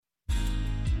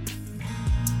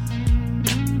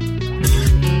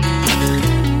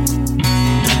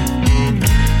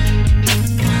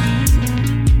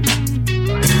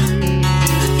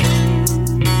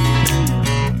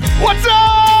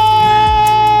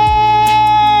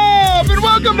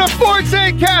Sports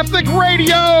Ain't Catholic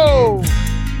Radio.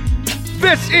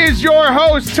 This is your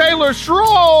host, Taylor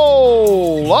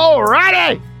Schroll.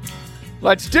 Alrighty,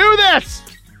 let's do this.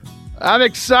 I'm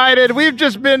excited. We've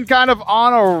just been kind of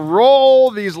on a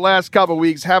roll these last couple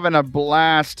weeks, having a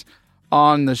blast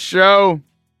on the show.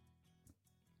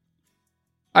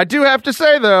 I do have to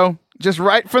say, though, just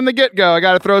right from the get-go, I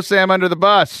got to throw Sam under the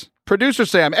bus. Producer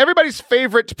Sam, everybody's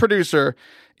favorite producer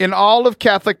in all of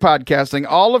Catholic podcasting,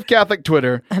 all of Catholic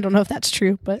Twitter. I don't know if that's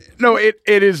true, but... No, it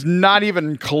is not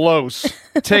even close.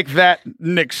 Take that,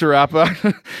 Nick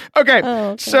Sharappa.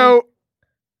 Okay, so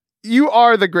you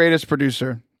are the greatest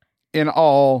producer in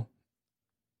all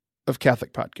of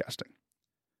Catholic podcasting.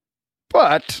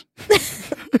 But...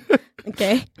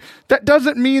 Okay. That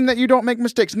doesn't mean that you don't make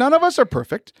mistakes. None of us are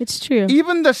perfect. It's true.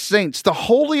 Even the saints, the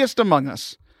holiest among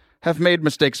us, have made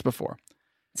mistakes before.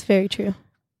 It's very true.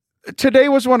 Today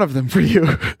was one of them for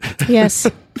you. Yes.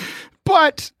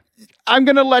 But I'm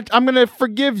gonna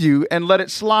forgive you and let it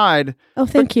slide. Oh,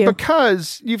 thank you.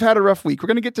 Because you've had a rough week. We're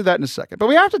gonna get to that in a second. But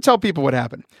we have to tell people what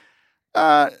happened.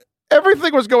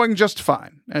 Everything was going just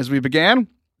fine as we began.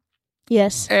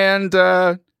 Yes. And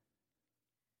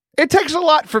it takes a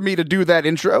lot for me to do that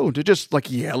intro, to just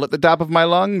like yell at the top of my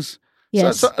lungs.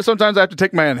 Yes. So sometimes I have to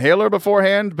take my inhaler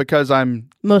beforehand because I'm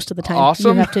most of the time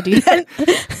awesome. You have to do that.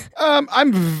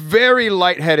 I'm very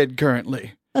lightheaded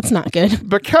currently. That's not good.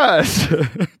 Because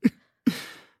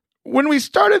when we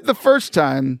started the first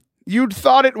time, you'd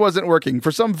thought it wasn't working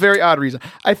for some very odd reason.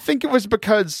 I think it was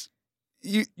because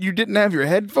you didn't have your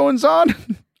headphones on.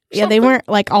 Yeah, they weren't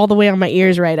like all the way on my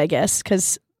ears right, I guess,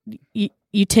 because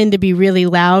you tend to be really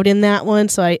loud in that one,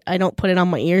 so I don't put it on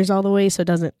my ears all the way so it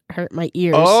doesn't hurt my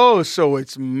ears. Oh, so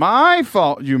it's my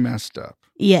fault you messed up.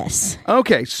 Yes.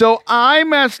 Okay, so I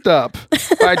messed up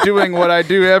by doing what I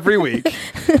do every week.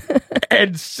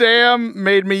 And Sam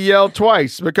made me yell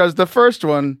twice because the first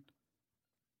one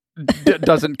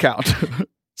doesn't count.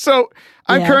 So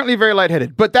I'm currently very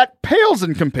lightheaded. But that pales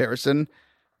in comparison,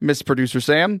 Miss Producer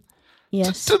Sam,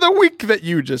 yes, to the week that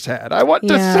you just had. I want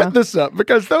to set this up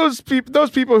because those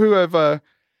people who have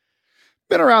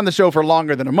been around the show for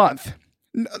longer than a month,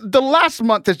 the last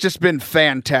month has just been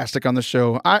fantastic on the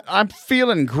show. I'm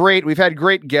feeling great. We've had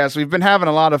great guests. We've been having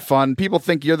a lot of fun. People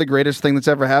think you're the greatest thing that's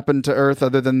ever happened to Earth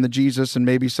other than the Jesus and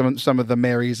maybe some of the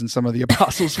Marys and some of the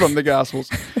apostles from the Gospels.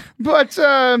 But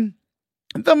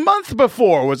the month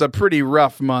before was a pretty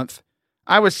rough month.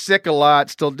 I was sick a lot,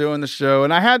 still doing the show.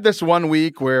 And I had this one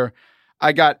week where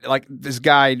I got like this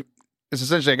guy,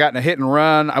 essentially I got in a hit and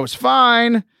run. I was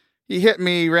fine. He hit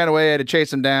me, ran away. I had to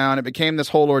chase him down. It became this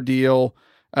whole ordeal.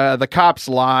 The cops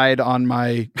lied on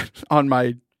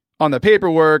the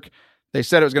paperwork. They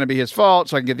said it was going to be his fault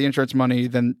so I can get the insurance money.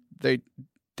 Then they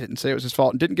didn't say it was his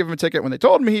fault and didn't give him a ticket when they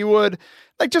told him he would.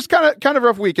 Like just kind of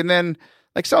rough week. And then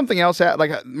like something else happened.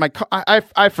 Like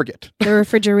I forget. The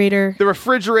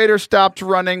refrigerator stopped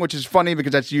running, which is funny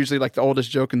because that's usually like the oldest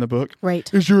joke in the book.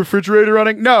 Right. Is your refrigerator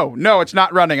running? No, it's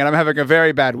not running, and I'm having a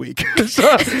very bad week.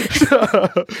 so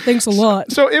Thanks a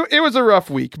lot. So it was a rough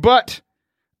week, but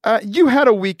you had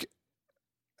a week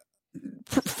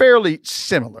fairly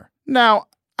similar. Now,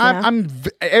 I'm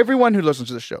everyone who listens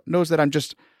to the show knows that I'm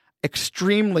just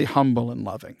extremely humble and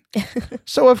loving.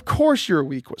 So of course your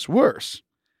week was worse.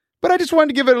 But I just wanted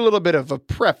to give it a little bit of a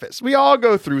preface. We all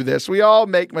go through this. We all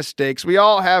make mistakes. We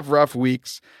all have rough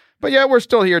weeks. But yeah, we're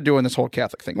still here doing this whole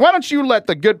Catholic thing. Why don't you let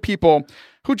the good people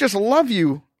who just love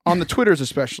you on the Twitters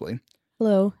especially.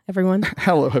 Hello, everyone.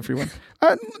 Hello, everyone.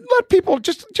 Let people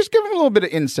just give them a little bit of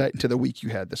insight into the week you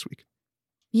had this week.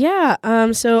 Yeah,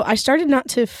 so I started not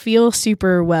to feel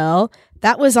super well.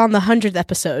 That was on the 100th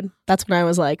episode. That's when I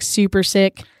was like super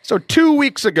sick. So 2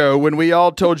 weeks ago when we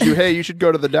all told you, hey, you should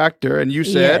go to the doctor, and you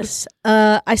said... Yes.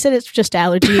 I said it's just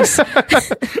allergies.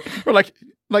 We're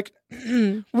like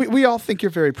we all think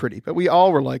you're very pretty, but we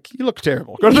all were like, you look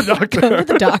terrible. Go to the doctor. Go to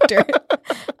the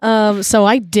doctor. So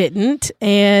I didn't,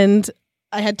 and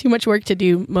I had too much work to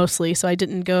do mostly, so I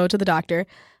didn't go to the doctor.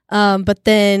 But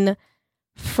then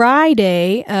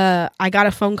Friday, I got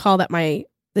a phone call that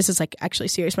this is like actually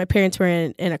serious. My parents were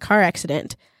in a car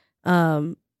accident.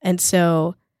 And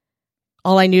so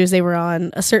all I knew is they were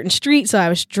on a certain street. So I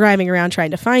was driving around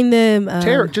trying to find them.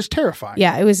 Just terrifying.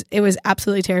 Yeah, it was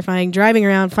absolutely terrifying. Driving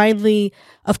around, finally,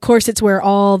 of course, it's where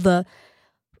all the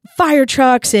fire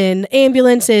trucks and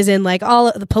ambulances and like all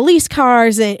of the police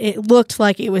cars, and it looked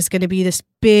like it was going to be this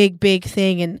big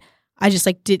thing. And I just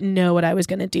like didn't know what I was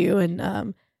going to do. And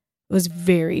it was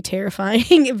very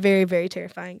terrifying, very, very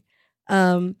terrifying.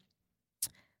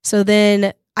 So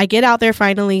then I get out there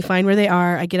finally, find where they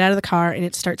are. I get out of the car and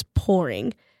it starts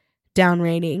pouring, down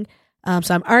raining.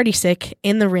 So I'm already sick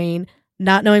in the rain,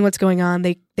 not knowing what's going on.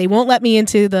 They won't let me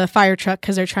into the fire truck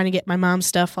because they're trying to get my mom's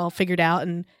stuff all figured out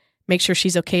and make sure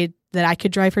she's okay, that I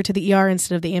could drive her to the ER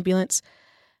instead of the ambulance.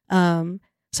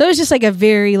 So it was just like a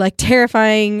very like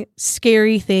terrifying,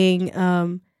 scary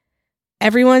thing.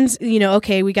 Everyone's,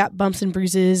 okay, we got bumps and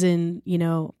bruises and,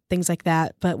 things like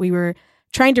that. But we were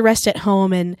trying to rest at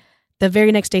home. And the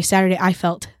very next day, Saturday, I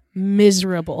felt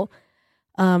miserable.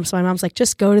 So my mom's like,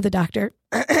 just go to the doctor.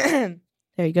 There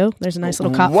you go. There's a nice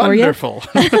little cop for you. Wonderful.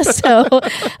 So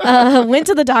went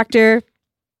to the doctor.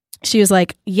 She was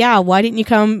like, yeah, why didn't you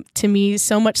come to me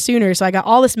so much sooner? So I got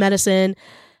all this medicine.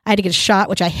 I had to get a shot,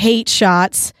 which I hate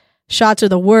shots. Shots are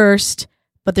the worst,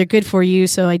 but they're good for you.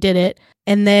 So I did it.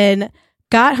 And then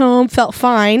got home, felt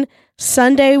fine.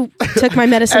 Sunday, took my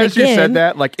medicine As again. you said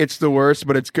that, like, it's the worst,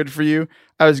 but it's good for you.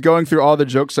 I was going through all the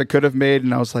jokes I could have made,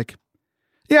 and I was like,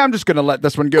 yeah, I'm just going to let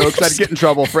this one go because I'd get in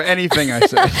trouble for anything I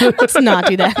said. Let's not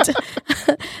do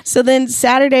that. So then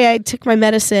Saturday, I took my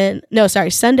medicine. No, sorry.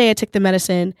 Sunday, I took the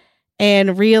medicine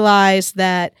and realized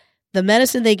that the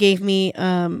medicine they gave me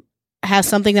has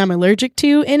something that I'm allergic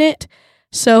to in it.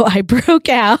 So I broke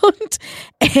out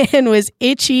and was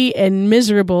itchy and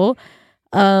miserable.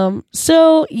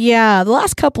 So yeah, the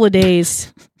last couple of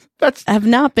days have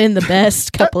not been the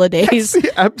best couple of days. That's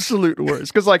the absolute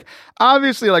worst. Because like,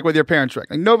 obviously, like with your parents'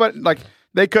 wreck, like nobody, like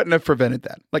they couldn't have prevented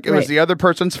that. Like it was the other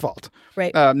person's fault.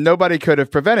 Right. Nobody could have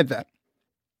prevented that.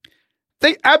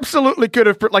 They absolutely could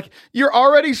have. Like, you're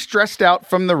already stressed out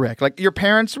from the wreck. Like, your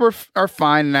parents are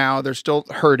fine now. They're still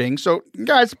hurting. So,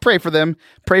 guys, pray for them.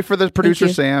 Pray for the producer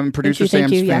Sam, producer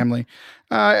Sam's family.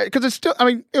 Because it's still, I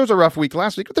mean, it was a rough week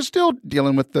last week, but they're still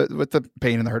dealing with the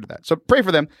pain and the hurt of that. So, pray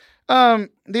for them.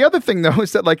 The other thing, though,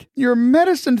 is that, like, your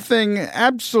medicine thing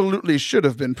absolutely should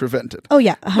have been prevented. Oh,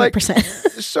 yeah, 100%. Like,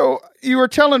 so, you were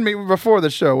telling me before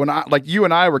the show, when you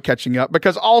and I were catching up,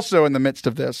 because also in the midst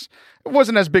of this, it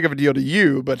wasn't as big of a deal to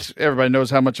you, but everybody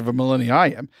knows how much of a millennial I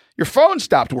am. Your phone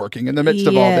stopped working in the midst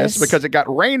of all this because it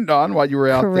got rained on while you were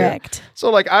out there.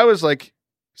 So, like, I was like,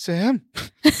 Sam,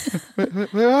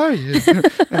 where are you?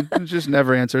 And just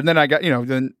never answered. And then I got,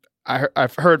 then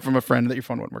I've heard from a friend that your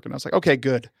phone wasn't working. I was like, okay,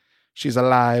 good. She's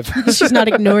alive. She's not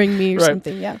ignoring me or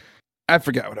something, yeah. I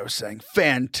forgot what I was saying.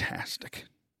 Fantastic.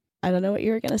 I don't know what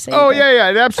you were going to say. Oh, yeah.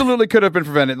 It absolutely could have been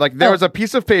prevented. Like, there was a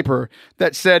piece of paper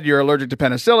that said you're allergic to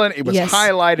penicillin. It was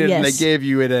highlighted, and they gave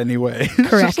you it anyway.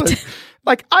 Correct.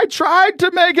 like, I tried to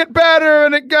make it better,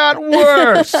 and it got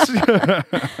worse. The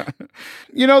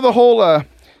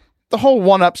whole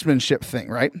one-upsmanship thing,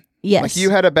 right? Yes. Like, you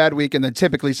had a bad week, and then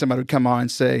typically somebody would come on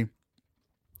and say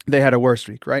they had a worse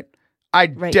week, right? I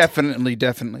definitely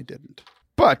didn't.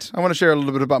 But I want to share a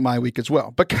little bit about my week as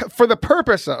well. But for the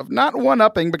purpose of not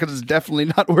one-upping, because it's definitely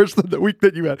not worse than the week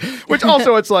that you had. Which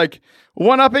also, it's like,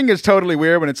 one-upping is totally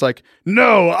weird when it's like,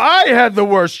 no, I had the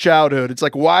worst childhood. It's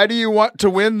like, why do you want to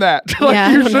win that? Like,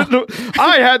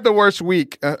 I had the worst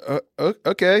week.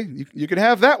 Okay, you can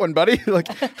have that one, buddy. Like,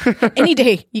 any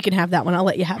day you can have that one. I'll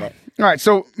let you have it. All right,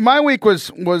 so my week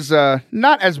was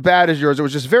not as bad as yours. It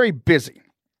was just very busy.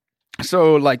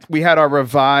 So, like, we had our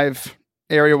Revive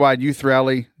area-wide youth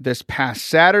rally this past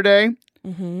Saturday.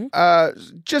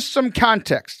 Mm-hmm. Just some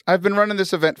context. I've been running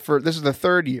this event this is the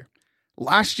third year.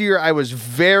 Last year, I was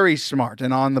very smart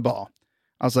and on the ball.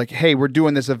 I was like, hey, we're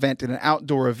doing this event in an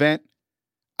outdoor event.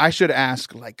 I should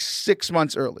ask like 6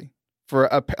 months early for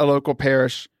a local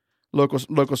parish,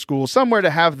 local school, somewhere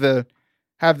to have the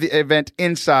event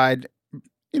inside,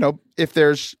 if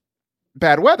there's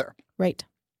bad weather. Right.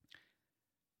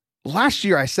 Last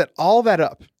year, I set all that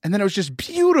up, and then it was just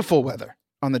beautiful weather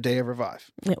on the day of Revive.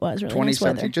 It was really nice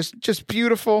weather. Just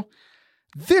beautiful.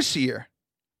 This year,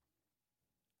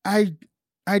 I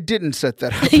didn't set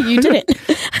that up. You didn't.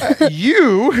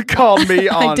 You called me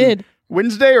on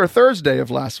Wednesday or Thursday of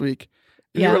last week.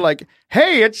 And you were like,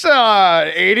 hey, it's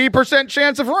 80%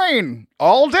 chance of rain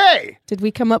all day. Did we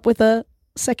come up with a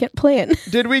second plan?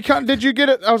 Did you get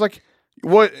it? I was like,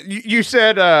 what? You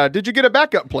said, did you get a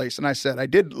backup place? And I said, I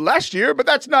did last year, but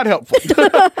that's not helpful.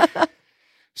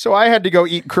 So I had to go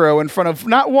eat crow in front of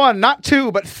not one, not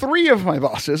two, but three of my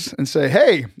bosses and say,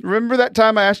 hey, remember that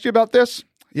time I asked you about this?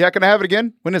 Yeah, can I have it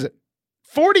again? When is it?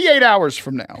 48 hours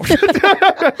from now.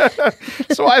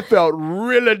 So I felt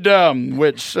really dumb,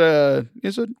 which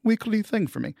is a weekly thing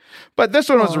for me. But this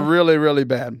one was really, really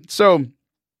bad. So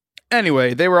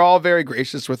anyway, they were all very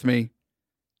gracious with me.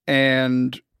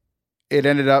 And it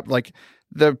ended up like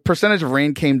the percentage of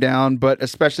rain came down, but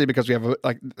especially because we have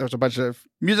there's a bunch of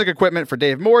music equipment for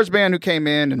Dave Moore's band who came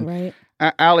in, and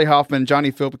Allie Hoffman,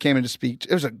 Johnny Philp came in to speak.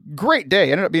 It was a great day.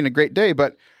 It ended up being a great day,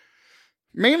 but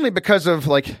mainly because of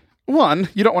one,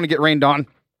 you don't want to get rained on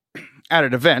at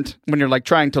an event when you're like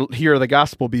trying to hear the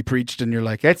gospel be preached and you're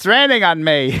like, it's raining on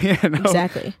me.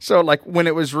 Exactly. So like when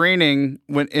it was raining,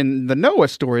 when in the Noah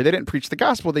story, they didn't preach the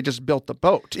gospel. They just built the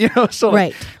boat, So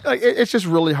right. like it's just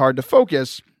really hard to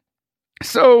focus.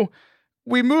 So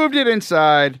we moved it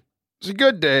inside. It's a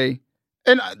good day.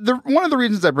 And one of the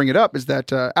reasons I bring it up is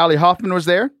that Allie Hoffman was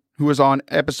there, who was on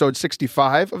episode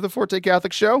 65 of the Forte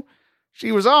Catholic Show.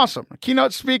 She was awesome. A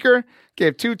keynote speaker,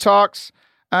 gave 2 talks.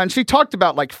 And she talked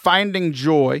about like finding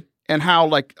joy and how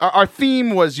like our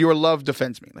theme was your love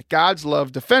defends me. Like God's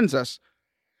love defends us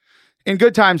in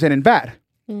good times and in bad.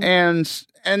 And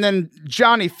then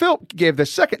Johnny Philp gave the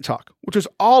second talk, which was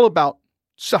all about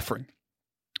suffering.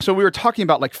 So we were talking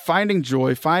about like finding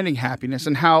joy, finding happiness,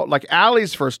 and how like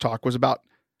Allie's first talk was about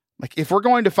like if we're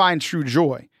going to find true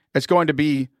joy, it's going to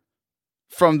be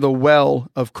from the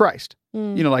well of Christ.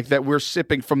 Like that we're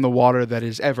sipping from the water that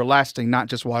is everlasting, not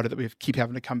just water that we keep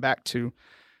having to come back to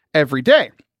every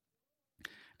day.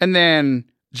 And then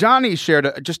Johnny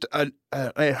shared just a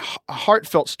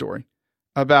heartfelt story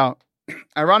about,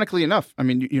 ironically enough, I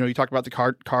mean, you talk about the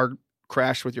car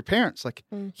crash with your parents. Like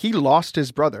he lost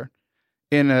his brother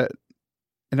in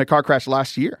a car crash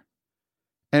last year.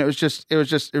 And it was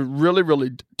just really,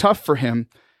 really tough for him.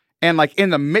 And like in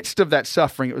the midst of that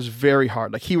suffering, it was very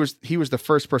hard. Like he was the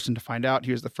first person to find out.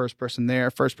 He was the first person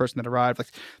there, first person that arrived. Like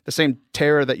the same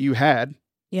terror that you had,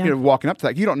 walking up to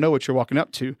that. You don't know what you're walking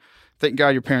up to. Thank God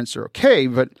your parents are okay,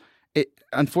 but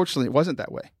unfortunately it wasn't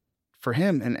that way for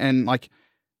him. And like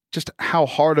just how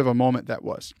hard of a moment that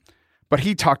was. But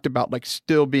he talked about like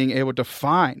still being able to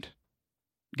find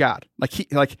God.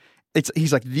 He's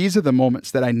like, these are the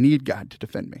moments that I need God to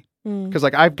defend me. Because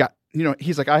like I've got,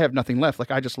 he's like, I have nothing left.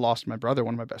 Like I just lost my brother,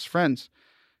 one of my best friends.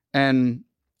 And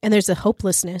there's a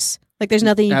hopelessness. Like there's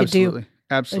nothing you can do.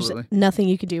 Absolutely. There's nothing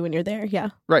you can do when you're there.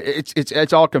 Yeah. Right.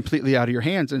 It's all completely out of your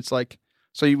hands. And it's like,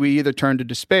 so we either turn to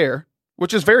despair,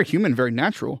 which is very human, very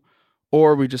natural,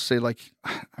 or we just say like,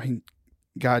 I mean,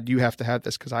 God, you have to have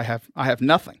this because I have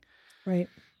nothing. Right.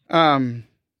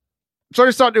 So I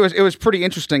just thought it was pretty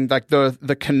interesting, like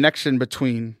the connection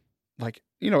between like,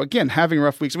 again, having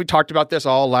rough weeks. We talked about this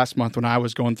all last month when I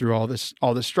was going through all this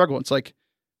struggle. It's like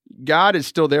God is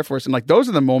still there for us. And like those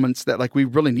are the moments that like we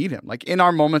really need him. Like in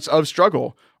our moments of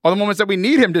struggle are the moments that we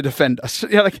need him to defend us.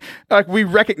 Like we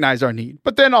recognize our need.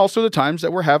 But then also the times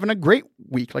that we're having a great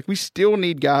week. Like we still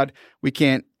need God. We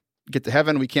can't get to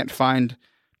heaven. We can't find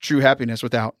true happiness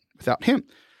without him.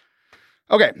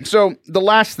 Okay, so the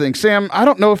last thing, Sam, I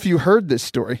don't know if you heard this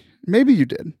story. Maybe you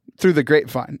did. Through the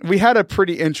grapevine. We had a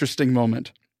pretty interesting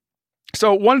moment.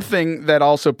 So one thing that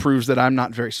also proves that I'm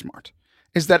not very smart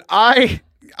is that I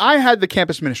had the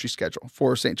campus ministry schedule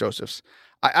for St. Joseph's.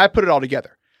 I put it all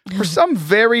together. For some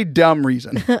very dumb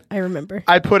reason. I remember.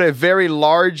 I put a very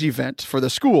large event for the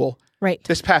school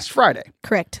this past Friday.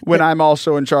 Correct. When I'm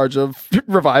also in charge of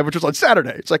Revive, which was on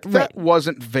Saturday. It's like, that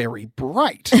wasn't very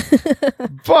bright.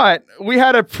 But we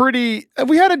had a day,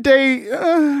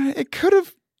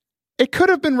 it could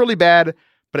have been really bad,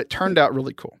 but it turned out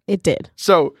really cool. It did.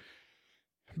 So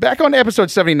back on episode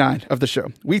 79 of the show,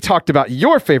 we talked about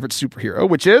your favorite superhero,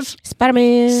 which is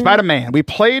Spider-Man. Spider-Man. We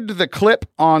played the clip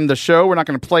on the show. We're not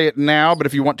going to play it now, but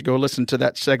if you want to go listen to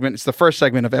that segment, it's the first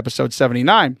segment of episode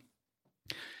 79.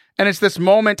 And it's this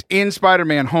moment in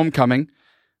Spider-Man Homecoming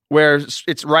where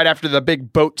it's right after the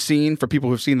big boat scene for people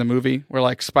who've seen the movie where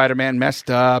like Spider-Man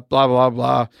messed up, blah, blah,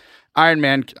 blah. Iron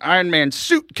Man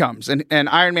suit comes, and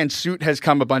Iron Man suit has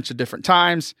come a bunch of different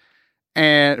times,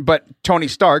 but Tony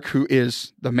Stark, who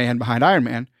is the man behind Iron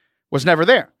Man, was never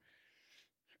there.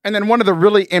 And then one of the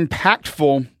really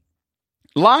impactful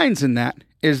lines in that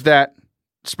is that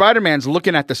Spider-Man's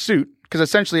looking at the suit, because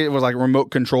essentially it was like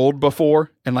remote controlled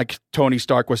before, and like Tony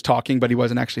Stark was talking, but he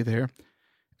wasn't actually there.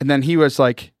 And then he was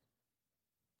like,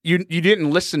 you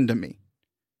didn't listen to me.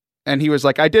 And he was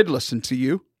like, I did listen to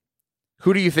you.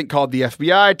 Who do you think called the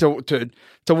FBI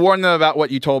to warn them about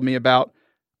what you told me about?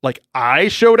 Like, I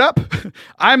showed up.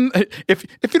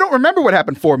 If you don't remember what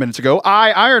happened 4 minutes ago,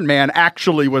 Iron Man,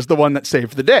 actually was the one that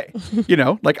saved the day.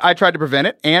 Like I tried to prevent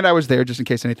it, and I was there just in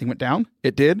case anything went down.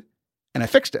 It did, and I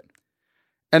fixed it.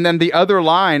 And then the other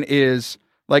line is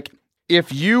like,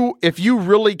 if you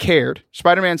really cared,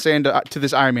 Spider-Man saying to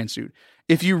this Iron Man suit,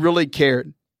 if you really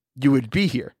cared, you would be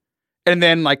here. And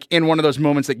then, like, in one of those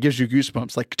moments that gives you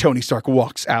goosebumps, like Tony Stark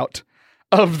walks out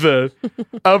of the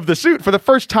suit for the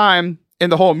first time in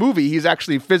the whole movie. He's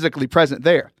actually physically present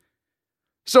there.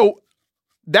 So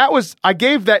I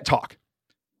gave that talk,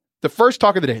 the first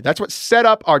talk of the day. That's what set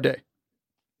up our day.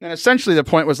 And essentially, the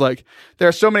point was like, there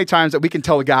are so many times that we can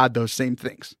tell God those same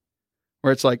things,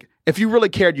 where it's like, If you really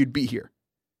cared, you'd be here.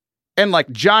 And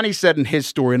like Johnny said in his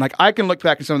story, and like I can look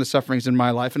back at some of the sufferings in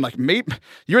my life, and like maybe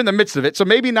you're in the midst of it. So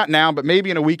maybe not now, but maybe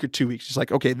in a week or 2 weeks. It's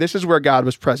like, okay, this is where God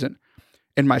was present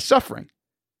in my suffering.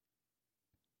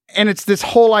 And it's this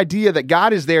whole idea that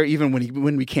God is there even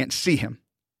when we can't see him.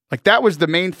 Like that was the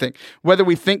main thing. Whether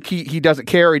we think he doesn't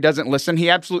care or he doesn't listen, he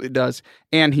absolutely does,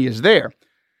 and he is there.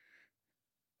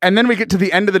 And then we get to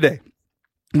the end of the day.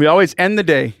 We always end the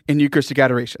day in Eucharistic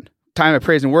adoration. Time of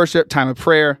praise and worship, time of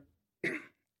prayer,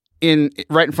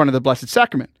 right in front of the Blessed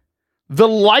Sacrament. The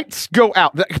lights go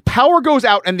out. The power goes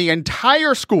out in the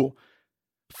entire school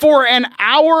for an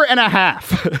hour and a half.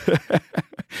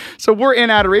 So we're in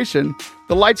adoration.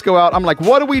 The lights go out. I'm like,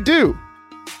 what do we do?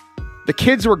 The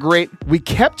kids were great. We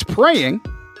kept praying.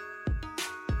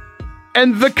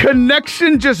 And the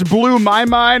connection just blew my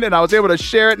mind, and I was able to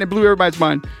share it, and it blew everybody's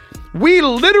mind. We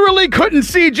literally couldn't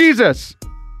see Jesus.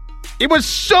 It was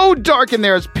so dark in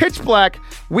there. It's pitch black.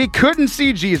 We couldn't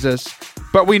see Jesus,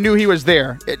 but we knew he was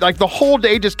there. Like the whole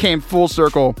day just came full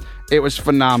circle. It was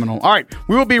phenomenal. All right,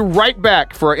 we will be right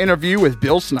back for our interview with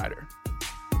Bill Snyder.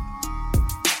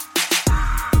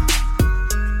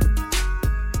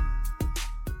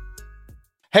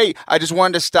 Hey, I just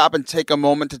wanted to stop and take a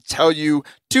moment to tell you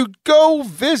to go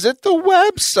visit the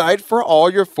website for all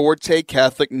your Forte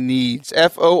Catholic needs,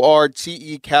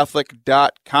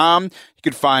 FORTECatholic.com. You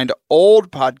can find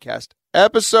old podcast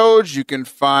episodes. You can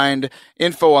find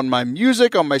info on my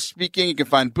music, on my speaking. You can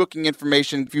find booking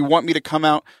information. If you want me to come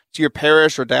out to your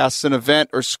parish or diocesan event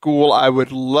or school, I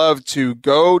would love to.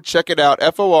 Go check it out,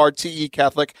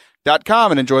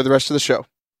 FORTECatholic.com, and enjoy the rest of the show.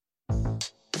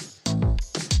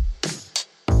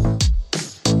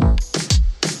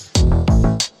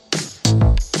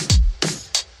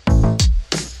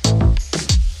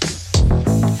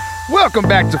 Welcome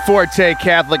back to Forte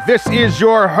Catholic. This is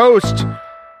your host,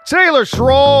 Taylor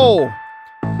Schroll.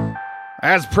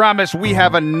 As promised, we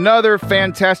have another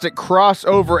fantastic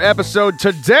crossover episode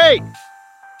today.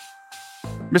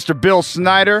 Mr. Bill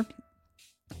Snyder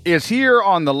is here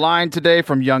on the line today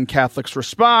from Young Catholics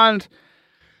Respond.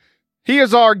 He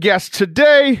is our guest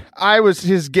today. I was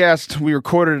his guest. We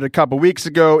recorded it a couple weeks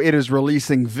ago. It is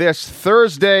releasing this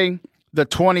Thursday, the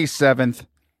 27th.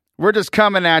 We're just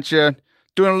coming at you,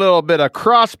 doing a little bit of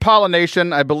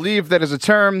cross-pollination. I believe that is a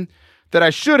term that I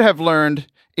should have learned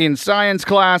in science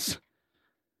class.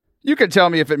 You can tell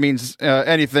me if it means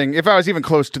anything, if I was even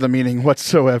close to the meaning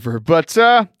whatsoever. But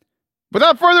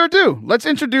without further ado, let's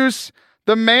introduce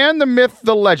the man, the myth,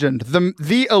 the legend,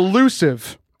 the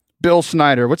elusive Bill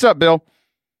Snyder. What's up, Bill?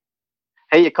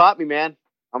 Hey, you caught me, man.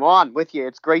 I'm on with you.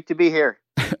 It's great to be here.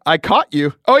 I caught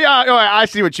you. Oh, yeah. Oh, I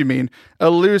see what you mean.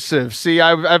 Elusive. See,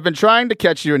 I've been trying to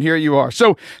catch you, and here you are.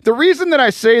 So the reason that I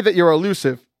say that you're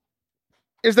elusive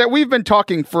is that we've been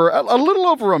talking for a little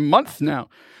over a month now,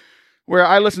 where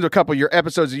I listened to a couple of your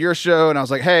episodes of your show, and I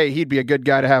was like, hey, he'd be a good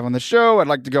guy to have on the show. I'd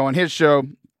like to go on his show.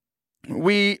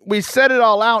 We set it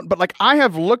all out, but like I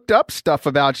have looked up stuff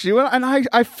about you, and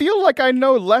I feel like I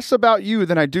know less about you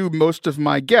than I do most of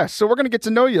my guests. So we're going to get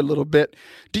to know you a little bit.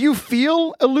 Do you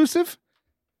feel elusive?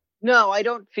 No, I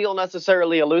don't feel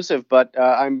necessarily elusive, but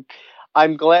I'm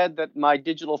glad that my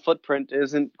digital footprint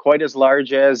isn't quite as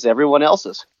large as everyone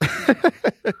else's.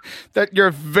 That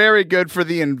you're very good for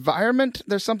the environment.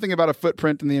 There's something about a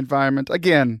footprint in the environment.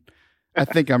 Again, I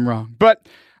think I'm wrong. But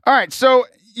all right, so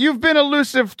you've been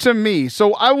elusive to me.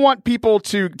 So I want people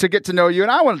to get to know you,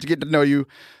 and I wanted to get to know you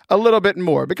a little bit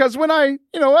more, because when I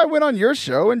went on your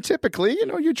show, and typically,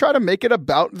 you try to make it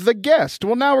about the guest.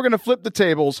 Well, now we're going to flip the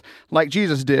tables like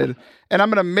Jesus did, and I'm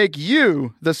going to make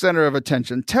you the center of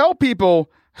attention. Tell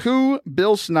people who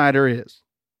Bill Snyder is.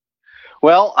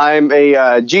 Well, I'm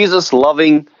a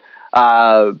Jesus-loving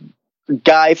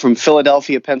guy from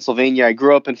Philadelphia, Pennsylvania. I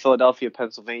grew up in Philadelphia,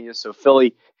 Pennsylvania, so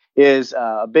Philly is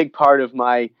a big part of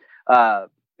my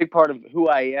who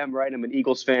I am. Right, I'm an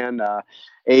Eagles fan,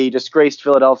 a disgraced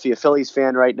Philadelphia Phillies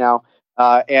fan right now.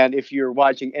 And if you're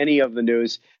watching any of the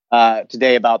news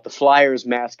today about the Flyers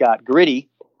mascot Gritty,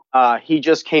 he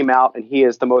just came out, and he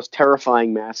is the most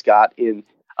terrifying mascot in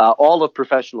all of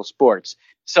professional sports.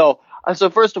 So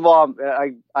first of all,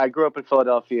 I grew up in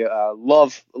Philadelphia.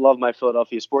 Love my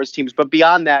Philadelphia sports teams, but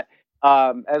beyond that,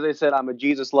 as I said, I'm a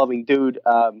Jesus-loving dude.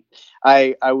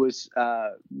 I was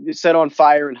set on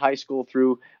fire in high school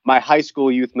through my high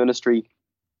school youth ministry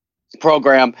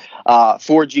program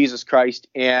for Jesus Christ,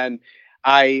 and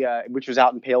which was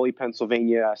out in Paoli,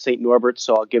 Pennsylvania, St. Norbert.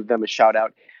 So I'll give them a shout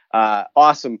out.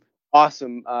 Awesome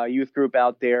youth group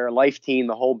out there, life team,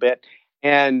 the whole bit,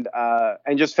 and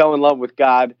just fell in love with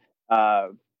God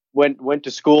went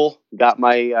to school, got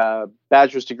my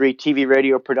bachelor's degree, TV,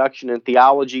 radio production, and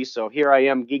theology. So here I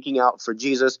am geeking out for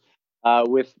Jesus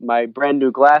with my brand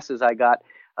new glasses I got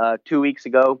 2 weeks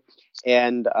ago,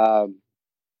 and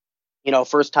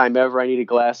first time ever I needed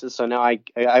glasses. So now I've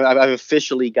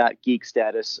officially got geek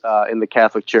status in the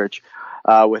Catholic Church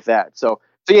with that. So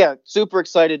yeah, super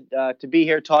excited to be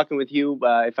here talking with you.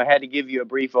 If I had to give you a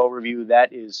brief overview,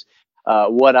 that is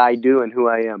what I do and who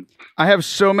I am. I have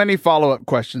so many follow-up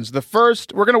questions. The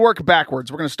first, we're going to work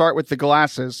backwards. We're going to start with the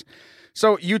glasses.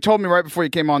 So you told me right before you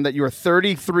came on that you were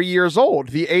 33 years old,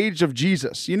 the age of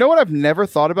Jesus. You know what I've never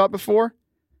thought about before?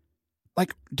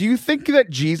 Like, do you think that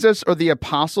Jesus or the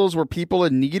apostles were people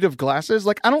in need of glasses?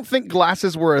 Like, I don't think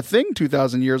glasses were a thing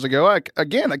 2,000 years ago.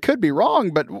 Again, I could be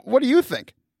wrong, but what do you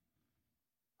think?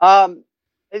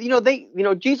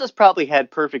 Jesus probably had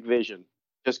perfect vision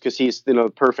just because he's,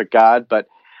 the perfect God. But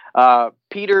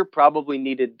Peter probably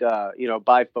needed,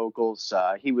 bifocals.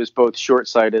 He was both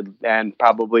short-sighted and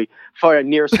probably far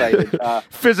nearsighted.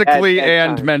 Physically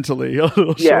and mentally.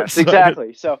 Yes,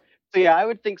 exactly. So yeah, I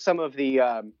would think some of the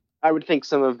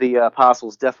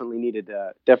apostles definitely needed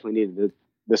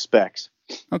the specs.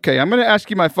 Okay, I'm going to ask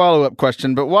you my follow-up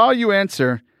question, but while you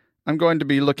answer, I'm going to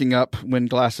be looking up when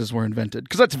glasses were invented,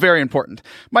 because that's very important.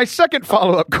 My second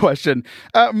follow-up question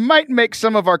might make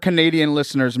some of our Canadian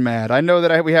listeners mad. I know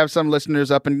that we have some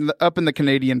listeners up in the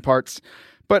Canadian parts,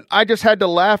 but I just had to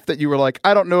laugh that you were like,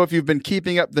 I don't know if you've been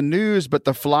keeping up the news, but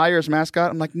the Flyers mascot,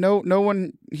 I'm like, no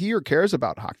one here cares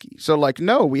about hockey. So like,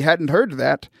 no, we hadn't heard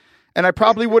that. And I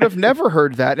probably would have never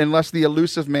heard that unless the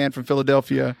elusive man from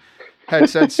Philadelphia had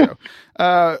said so.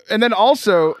 And then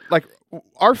also, like,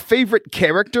 our favorite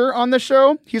character on the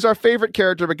show, he's our favorite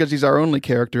character because he's our only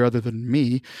character other than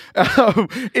me,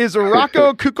 is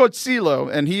Rocco Cucozzillo,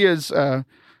 and he is a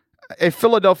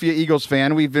Philadelphia Eagles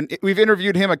fan. We've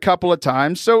interviewed him a couple of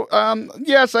times. So,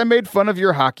 yes, I made fun of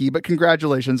your hockey, but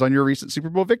congratulations on your recent Super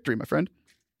Bowl victory, my friend.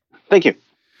 Thank you.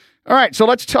 All right, so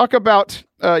let's talk about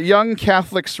Young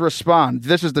Catholics Respond.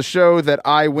 This is the show that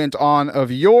I went on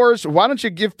of yours. Why don't you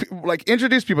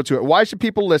introduce people to it? Why should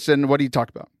people listen? What do you talk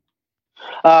about?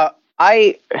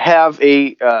 I have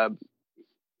a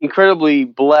incredibly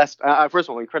blessed. First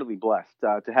of all, incredibly blessed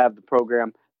to have the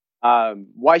program.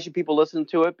 Why should people listen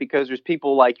to it? Because there's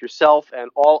people like yourself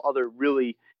and all other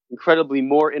really incredibly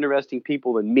more interesting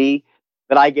people than me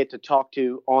that I get to talk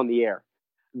to on the air.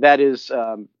 That is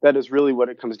really what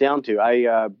it comes down to.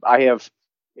 I have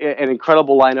an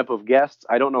incredible lineup of guests.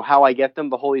 I don't know how I get them.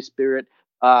 The Holy Spirit,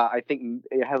 I think,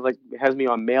 it has me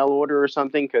on mail order or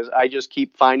something, because I just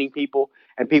keep finding people,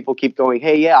 and people keep going,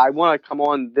 "Hey, yeah, I want to come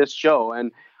on this show,"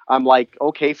 and I'm like,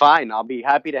 "Okay, fine, I'll be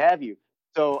happy to have you."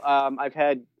 So I've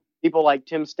had people like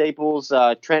Tim Staples,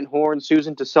 Trent Horn,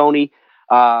 Susan Tassoni.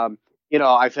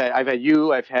 I've had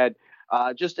you. I've had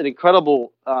just an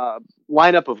incredible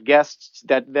lineup of guests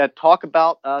that talk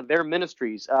about their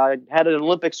ministries. I had an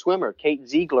Olympic swimmer, Kate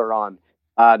Ziegler, on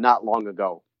not long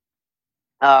ago.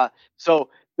 So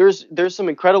there's some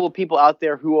incredible people out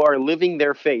there who are living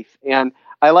their faith, and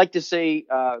I like to say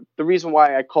the reason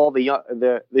why I call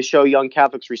the show Young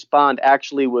Catholics Respond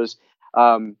actually was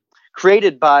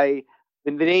created by.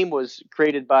 The name was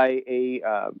created by a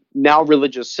now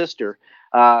religious sister.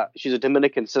 She's a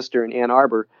Dominican sister in Ann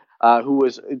Arbor. Who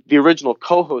was the original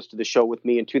co-host of the show with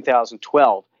me in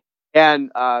 2012.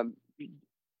 And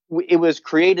it was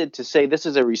created to say this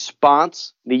is a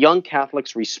response, the Young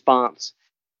Catholics' response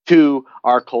to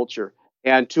our culture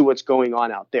and to what's going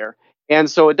on out there. And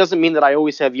so it doesn't mean that I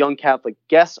always have young Catholic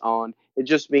guests on. It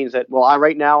just means that,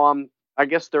 right now I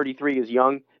guess 33 is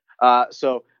young.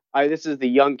 This is the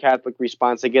Young Catholic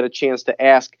response. I get a chance to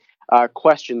ask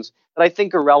questions that I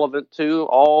think are relevant to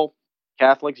all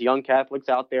Catholics, young Catholics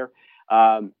out there,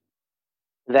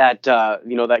 that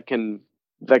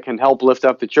can help lift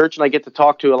up the church, and I get to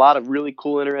talk to a lot of really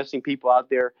cool, interesting people out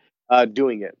there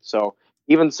doing it. So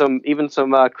even some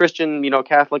Christian,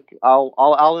 Catholic,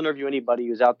 I'll interview anybody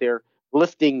who's out there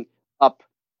lifting up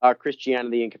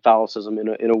Christianity and Catholicism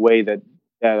in a way that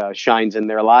shines in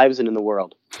their lives and in the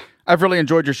world. I've really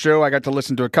enjoyed your show. I got to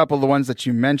listen to a couple of the ones that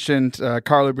you mentioned,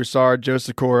 Carlo Broussard, Joe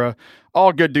Sikora,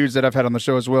 all good dudes that I've had on the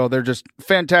show as well. They're just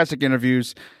fantastic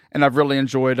interviews, and I've really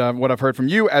enjoyed what I've heard from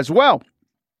you as well.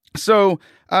 So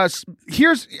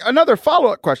here's another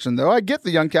follow-up question, though. I get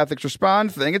the Young Catholics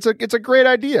Respond thing. It's a great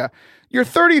idea. You're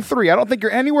 33. I don't think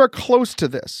you're anywhere close to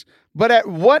this. But at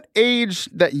what age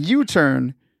that you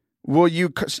turn will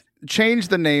you change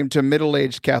the name to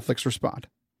Middle-Aged Catholics Respond?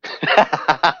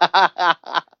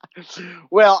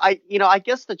 Well, I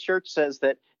guess the church says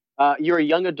that you're a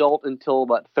young adult until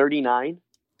about 39.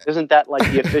 Isn't that like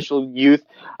the official youth?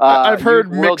 I've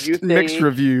heard youth mixed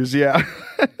reviews. Yeah.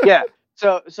 Yeah.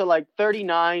 So like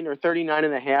 39 or 39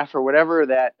 and a half or whatever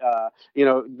that,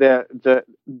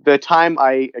 the time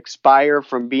I expire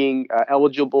from being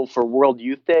eligible for World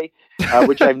Youth Day,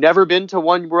 which I've never been to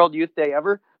one World Youth Day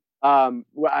ever.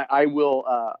 I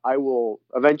will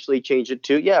eventually change it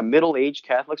to, middle-aged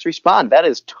Catholics respond. That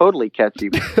is totally catchy.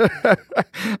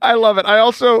 I love it. I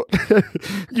also,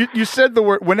 you said the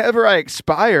word, whenever I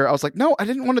expire, I was like, no, I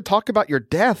didn't want to talk about your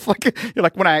death. Like, you're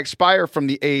like, when I expire from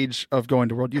the age of going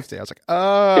to World Youth Day, I was like,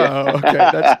 oh,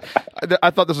 okay.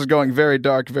 I thought this was going very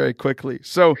dark very quickly.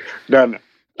 So, no.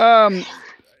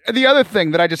 The other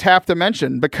thing that I just have to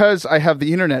mention, because I have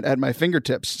the internet at my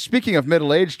fingertips, speaking of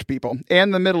middle-aged people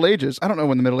and the Middle Ages, I don't know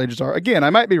when the Middle Ages are. Again, I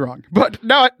might be wrong, but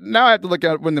now I have to look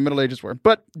at when the Middle Ages were.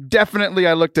 But definitely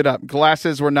I looked it up.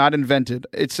 Glasses were not invented.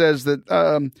 It says that,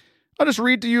 I'll just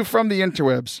read to you from the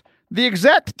interwebs. The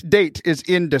exact date is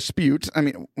in dispute. I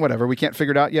mean, whatever, we can't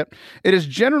figure it out yet. It is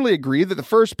generally agreed that the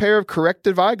first pair of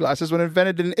corrective eyeglasses were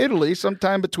invented in Italy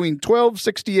sometime between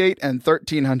 1268 and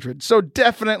 1300. So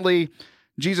definitely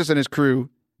Jesus and his crew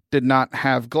did not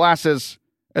have glasses,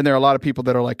 and there are a lot of people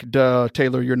that are like, duh,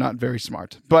 Taylor, you're not very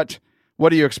smart. But what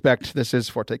do you expect? This is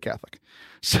Forte Catholic.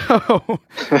 So,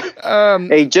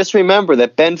 hey, just remember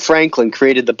that Ben Franklin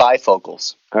created the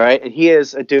bifocals, all right? And he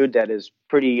is a dude that is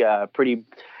pretty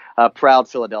proud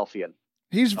Philadelphian.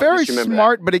 He's very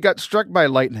smart, but he got struck by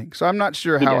lightning, so I'm not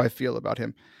sure how I feel about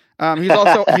him.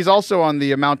 He's also on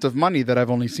the amount of money that I've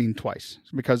only seen twice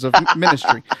because of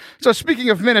ministry. So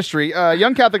speaking of ministry,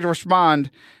 Young Catholics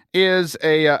Respond is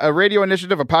a radio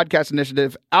initiative, a podcast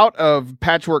initiative out of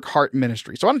Patchwork Heart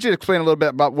Ministry. So why don't you explain a little bit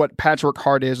about what Patchwork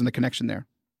Heart is and the connection there?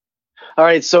 All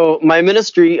right. So my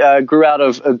ministry grew out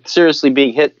of seriously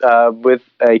being hit with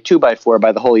a 2x4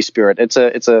 by the Holy Spirit. It's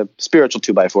a spiritual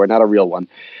 2x4, not a real one.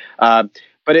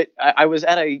 But I was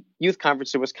at a youth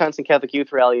conference, the Wisconsin Catholic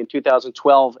Youth Rally in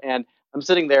 2012, and I'm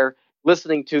sitting there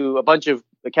listening to a bunch of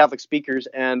the Catholic speakers,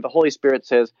 and the Holy Spirit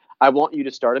says, I want you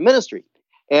to start a ministry.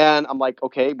 And I'm like,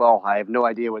 okay, well, I have no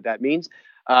idea what that means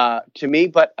to me,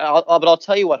 but I'll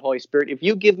tell you what, Holy Spirit, if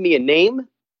you give me a name,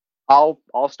 I'll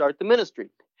start the ministry.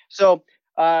 So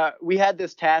we had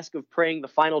this task of praying the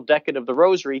final decade of the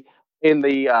Rosary in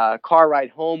the car ride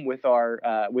home with our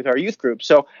youth group.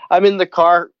 So I'm in the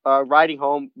car riding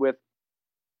home with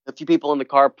a few people in the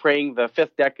car praying the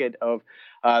fifth decade of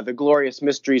the glorious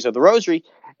mysteries of the Rosary.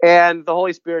 And the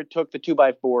Holy Spirit took the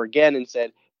 2x4 again and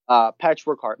said,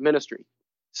 Patchwork Heart Ministry.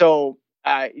 So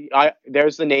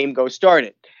there's the name, go start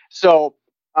it. So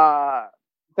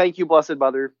thank you, Blessed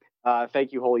Mother.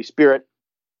 Thank you, Holy Spirit.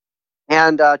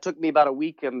 And it took me about a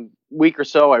week or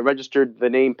so. I registered the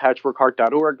name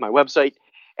patchworkheart.org, my website,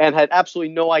 and had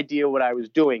absolutely no idea what I was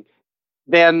doing.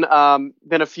 Then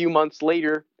a few months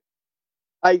later,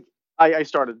 I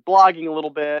started blogging a little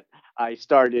bit. I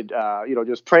started,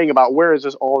 just praying about where is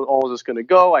this all is this going to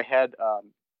go. I had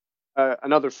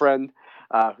another friend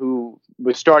who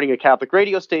was starting a Catholic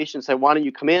radio station, said, "Why don't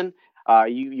you come in?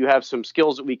 You have some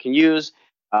skills that we can use.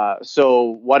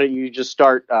 So why don't you just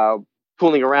start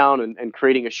fooling around and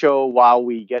creating a show while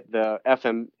we get the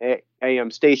FM AM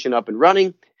station up and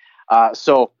running."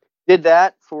 So did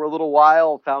that for a little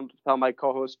while, found my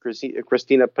co-host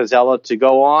Christina Pizzella to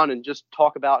go on and just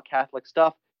talk about Catholic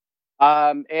stuff.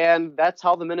 And that's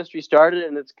how the ministry started,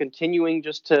 and it's continuing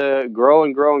just to grow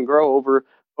and grow and grow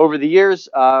over the years.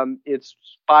 It's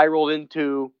spiraled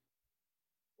into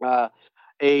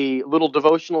a little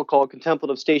devotional called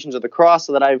Contemplative Stations of the Cross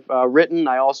that I've written.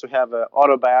 I also have an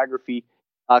autobiography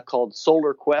called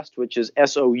Solar Quest, which is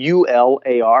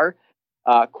SOULAR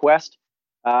Quest.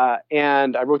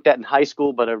 And I wrote that in high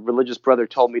school, but a religious brother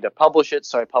told me to publish it,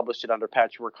 so I published it under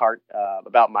Patchwork Heart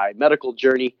about my medical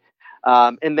journey.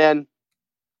 And then,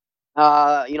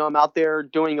 I'm out there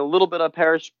doing a little bit of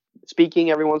parish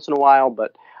speaking every once in a while,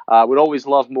 but would always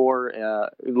love more,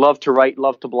 love to write,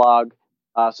 love to blog.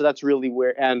 So that's really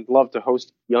and love to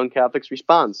host Young Catholics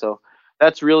Respond. So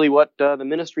that's really what the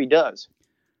ministry does.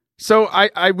 So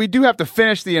we do have to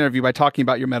finish the interview by talking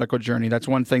about your medical journey. That's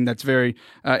one thing that's very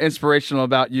inspirational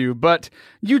about you. But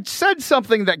you said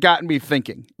something that got me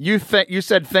thinking. You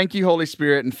said, "Thank you, Holy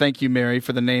Spirit, and thank you, Mary,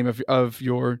 for the name of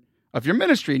your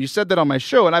ministry." And you said that on my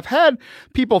show. And I've had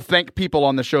people thank people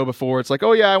on the show before. It's like,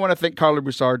 "Oh yeah, I want to thank Carla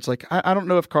Broussard." It's like, I don't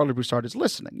know if Carla Broussard is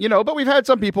listening, but we've had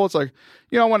some people. It's like,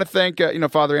 I want to thank,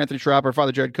 Father Anthony Schrapp or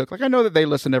Father Jared Cook. Like, I know that they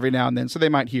listen every now and then, so they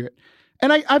might hear it.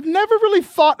 And I've never really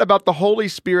thought about the Holy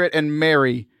Spirit and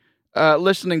Mary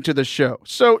listening to the show.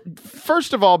 So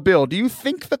first of all, Bill, do you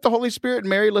think that the Holy Spirit and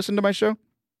Mary listen to my show?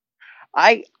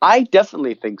 I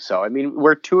definitely think so. I mean,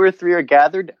 where 2 or 3 are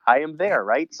gathered, I am there,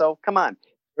 right? So come on,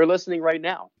 they're listening right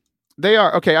now. They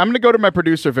are. Okay, I'm going to go to my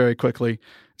producer very quickly.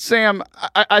 Sam,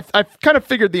 I kind of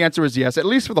figured the answer was yes, at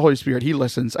least for the Holy Spirit. He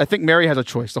listens. I think Mary has a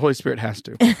choice. The Holy Spirit has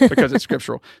to because it's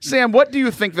scriptural. Sam, what do you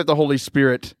think that the Holy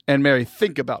Spirit and Mary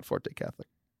think about Forte Catholic?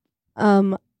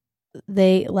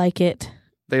 They like it.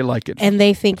 They like it. And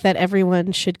they think that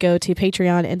everyone should go to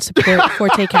Patreon and support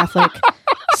Forte Catholic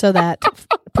so that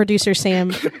producer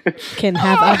Sam can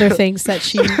have other things that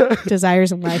she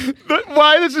desires in life.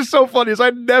 Why this is so funny is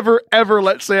I never, ever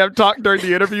let Sam talk during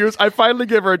the interviews. I finally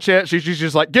give her a chance. She's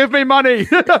just like, give me money.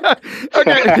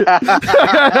 Okay.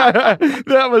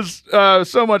 That was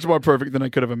so much more perfect than I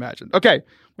could have imagined. Okay.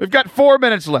 We've got 4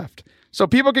 minutes left. So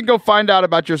people can go find out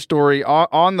about your story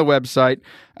on the website.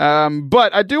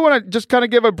 But I do want to just kind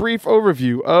of give a brief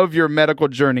overview of your medical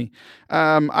journey.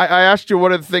 I asked you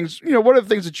what are the things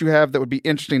that you have that would be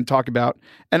interesting to talk about,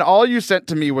 and all you sent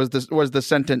to me was the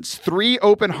sentence 3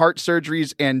 open heart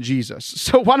surgeries and Jesus.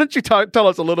 So why don't you tell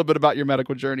us a little bit about your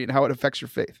medical journey and how it affects your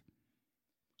faith?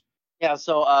 Yeah,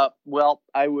 so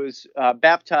I was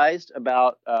baptized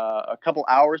about a couple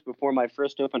hours before my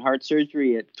first open heart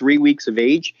surgery at 3 weeks of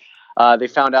age. They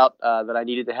found out that I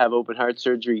needed to have open heart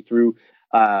surgery through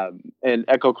an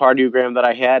echocardiogram that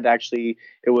I had. Actually,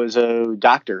 it was a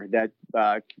doctor that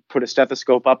put a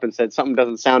stethoscope up and said, something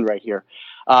doesn't sound right here.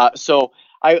 So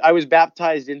I was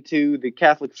baptized into the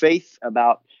Catholic faith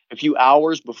about a few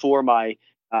hours before my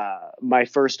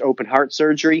first open heart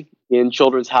surgery in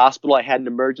Children's Hospital. I had an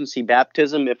emergency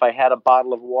baptism. If I had a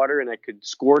bottle of water and I could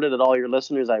squirt it at all your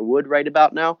listeners, I would right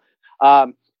about now.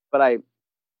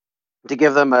 To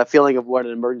give them a feeling of what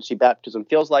an emergency baptism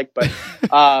feels like. But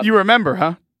you remember,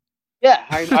 huh? Yeah,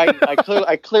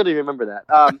 I clearly remember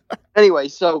that. Anyway,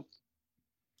 so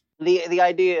the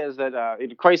idea is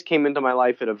that Christ came into my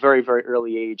life at a very, very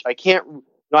early age. I can't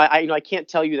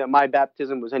tell you that my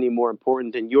baptism was any more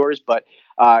important than yours, but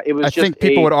it was. I think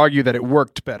people would argue that it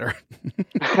worked better.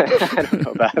 I don't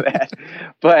know about that,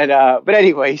 but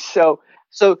anyway, so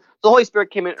the Holy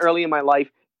Spirit came in early in my life,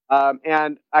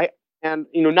 and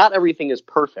not everything is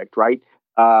perfect, right?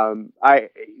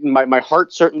 My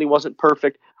heart certainly wasn't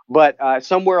perfect, but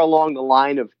somewhere along the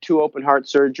line of 2 open heart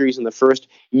surgeries in the first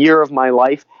year of my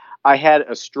life, I had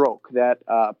a stroke that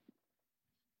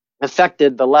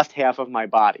affected the left half of my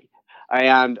body,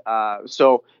 and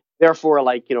so therefore,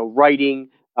 writing,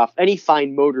 any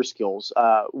fine motor skills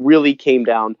really came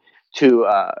down to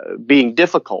being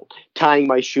difficult. Tying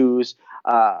my shoes.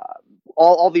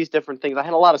 All these different things. I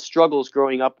had a lot of struggles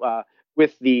growing up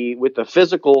with the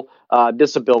physical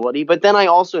disability, but then I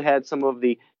also had some of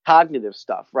the cognitive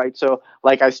stuff, right? So,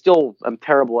 I'm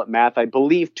terrible at math. I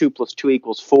believe 2 + 2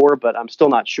 = 4, but I'm still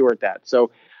not sure at that.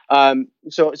 So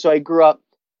I grew up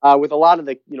with a lot of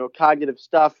the cognitive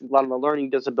stuff, a lot of the learning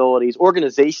disabilities,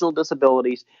 organizational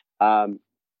disabilities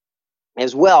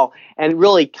as well, and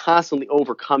really constantly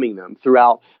overcoming them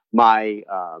throughout my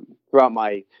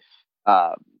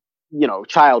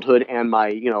childhood and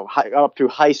my up through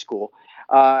high school.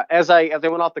 As I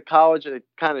went off to college, I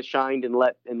kind of shined and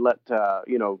let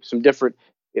some different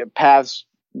paths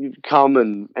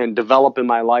come and develop in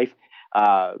my life,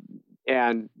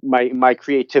 and my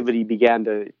creativity began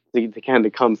to kind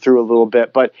of come through a little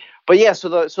bit. But yeah, so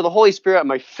the Holy Spirit,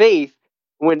 my faith.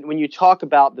 When you talk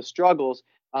about the struggles,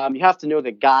 you have to know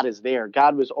that God is there.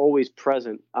 God was always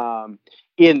present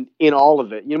in all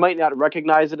of it. You might not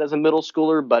recognize it as a middle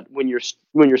schooler, but when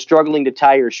you're struggling to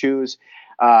tie your shoes,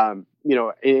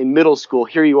 in middle school,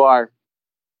 here you are,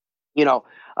 the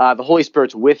Holy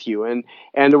Spirit's with you. And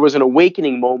there was an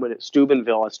awakening moment at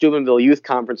Steubenville Youth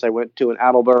Conference I went to in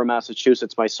Attleboro,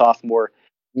 Massachusetts, my sophomore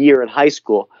year in high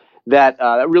school, that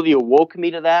really awoke me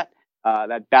to that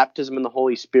baptism in the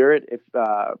Holy Spirit.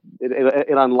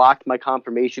 It unlocked my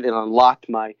confirmation. It unlocked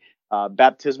my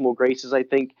baptismal graces, I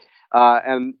think.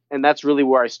 And that's really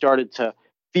where I started to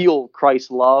feel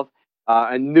Christ's love,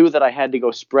 and knew that I had to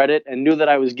go spread it, and knew that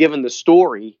I was given the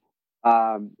story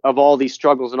of all these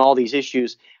struggles and all these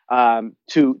issues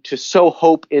to sow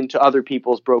hope into other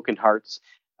people's broken hearts,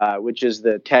 which is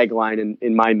the tagline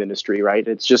in my ministry, right?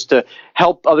 It's just to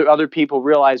help other people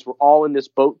realize we're all in this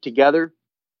boat together,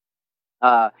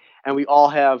 and we all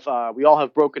have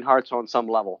broken hearts on some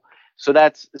level. So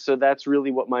that's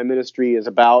really what my ministry is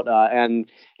about. And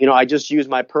I just use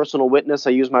my personal witness. I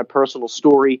use my personal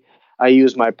story. I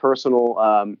use my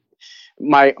personal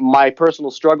my personal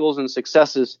struggles and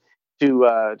successes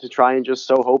to try and just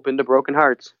sow hope into broken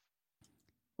hearts.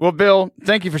 Well, Bill,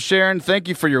 thank you for sharing. Thank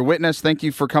you for your witness. Thank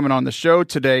you for coming on the show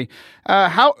today.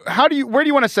 Where do you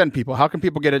want to send people? How can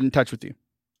people get in touch with you?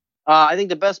 I think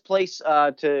the best place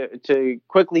to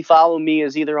quickly follow me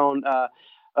is either on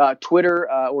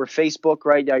Twitter or Facebook,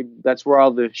 right? That's where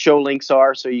all the show links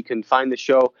are, so you can find the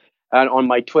show on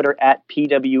my Twitter at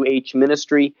PWH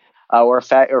Ministry, or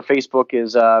Facebook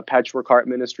is Patchwork Heart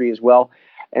Ministry as well.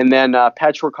 And then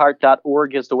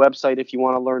patchworkheart.org is the website if you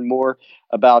want to learn more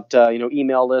about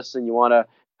email lists, and you want to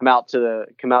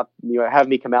have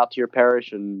me come out to your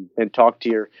parish and talk to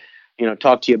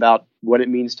you about what it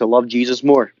means to love Jesus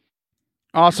more.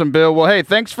 Awesome, Bill. Well, hey,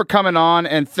 thanks for coming on,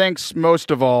 and thanks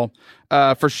most of all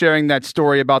for sharing that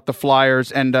story about the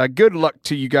Flyers, and good luck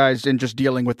to you guys in just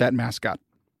dealing with that mascot.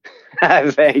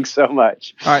 Thanks so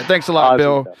much. All right, thanks a lot,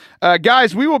 Bill.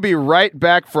 Guys, we will be right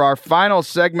back for our final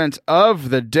segment of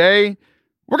the day.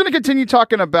 We're going to continue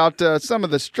talking about some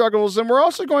of the struggles, and we're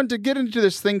also going to get into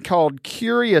this thing called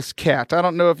Curious Cat. I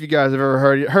don't know if you guys have ever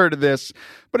heard of this,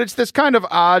 but it's this kind of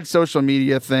odd social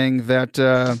media thing that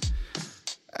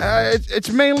it's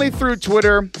mainly through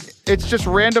Twitter. It's just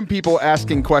random people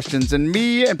asking questions, and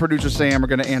me and producer Sam are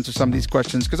going to answer some of these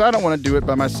questions because I don't want to do it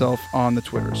by myself on the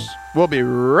Twitters. We'll be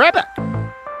right back.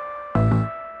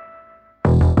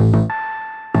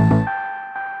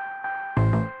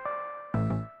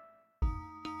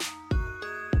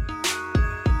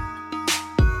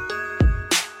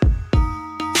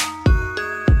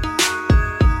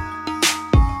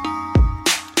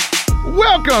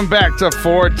 Welcome back to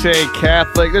Forte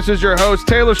Catholic. This is your host,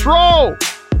 Taylor Schroll.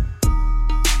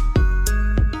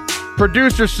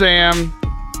 Producer Sam,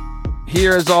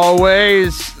 here as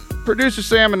always. Producer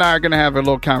Sam and I are going to have a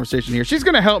little conversation here. She's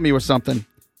going to help me with something.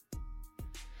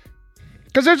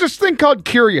 Because there's this thing called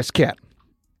Curious Cat.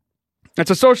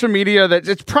 It's a social media that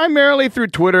it's primarily through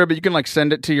Twitter, but you can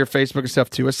send it to your Facebook and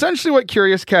stuff too. Essentially what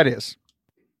Curious Cat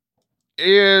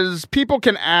is people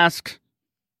can ask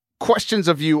questions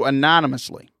of you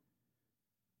anonymously.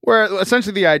 Where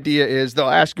essentially the idea is they'll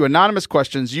ask you anonymous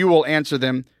questions, you will answer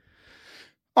them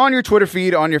on your Twitter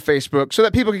feed, on your Facebook, so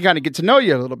that people can kind of get to know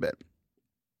you a little bit.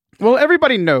 Well,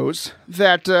 everybody knows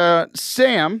that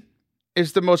Sam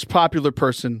is the most popular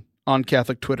person on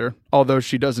Catholic Twitter, although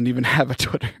she doesn't even have a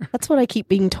Twitter. That's what I keep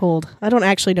being told. I don't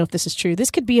actually know if this is true. This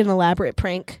could be an elaborate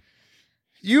prank.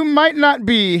 You might not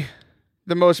be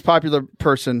the most popular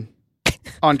person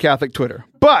on Catholic Twitter,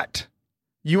 but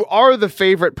you are the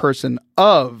favorite person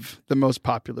of the most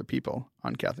popular people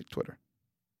on Catholic Twitter.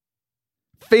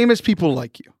 Famous people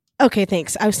like you. Okay,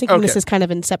 thanks. I was thinking This is kind of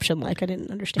Inception-like. I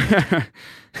didn't understand.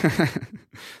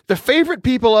 The favorite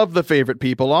people of the favorite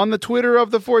people on the Twitter of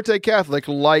the Forte Catholic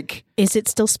like... Is it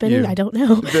still spinning? You. I don't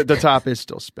know. The top is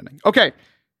still spinning. Okay,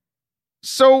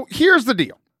 so here's the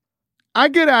deal. I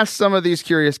get asked some of these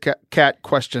Curious Cat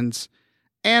questions,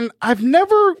 and I've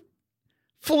never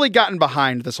fully gotten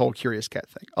behind this whole Curious Cat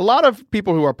thing. A lot of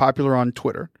people who are popular on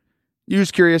Twitter use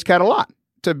Curious Cat a lot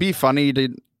to be funny,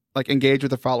 to engage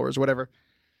with their followers, whatever.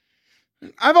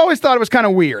 I've always thought it was kind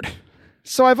of weird,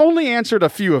 so I've only answered a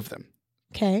few of them.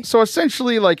 Okay. So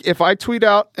essentially, if I tweet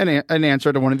out an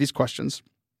answer to one of these questions,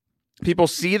 people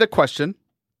see the question.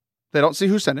 They don't see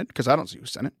who sent it, because I don't see who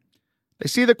sent it. They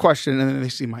see the question, and then they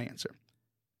see my answer.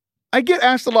 I get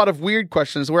asked a lot of weird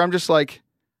questions where I'm just like,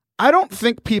 I don't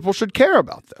think people should care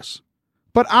about this.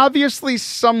 But obviously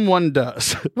someone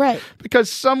does. Right.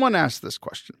 Because someone asked this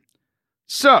question.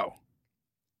 So,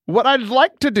 what I'd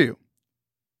like to do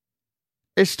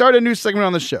is start a new segment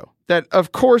on the show that,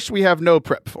 of course, we have no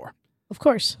prep for. Of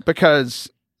course. Because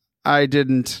I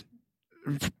didn't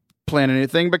plan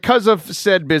anything because of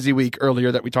said busy week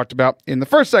earlier that we talked about in the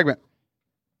first segment.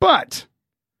 But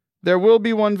there will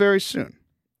be one very soon.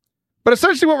 But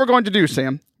essentially what we're going to do,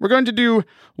 Sam, we're going to do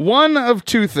one of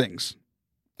two things.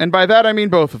 And by that, I mean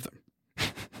both of them.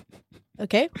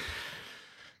 Okay.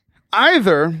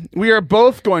 Either we are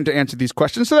both going to answer these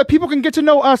questions so that people can get to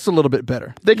know us a little bit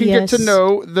better. They can get to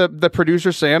know the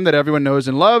producer, Sam, that everyone knows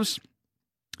and loves.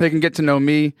 They can get to know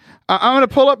me. I'm going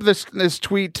to pull up this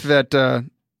tweet that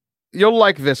you'll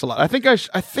like this a lot. I think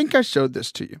I showed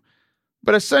this to you.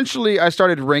 But essentially, I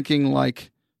started ranking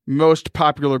most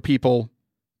popular people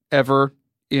ever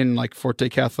in Forte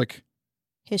Catholic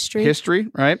history,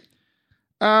 right?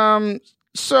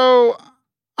 So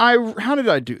how did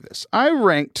I do this? I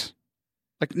ranked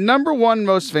number one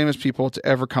most famous people to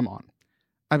ever come on.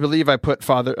 I believe I put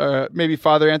maybe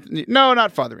Father Anthony. No,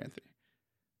 not Father Anthony.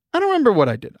 I don't remember what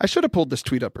I did. I should have pulled this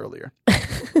tweet up earlier.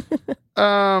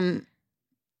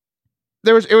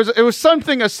 It was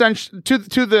something essential to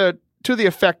the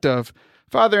effect of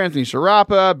Father Anthony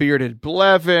Sciarappa, Bearded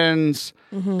Blevins,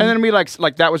 and then we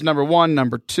that was number one,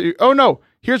 number two. Oh no,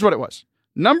 here's what it was.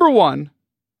 Number one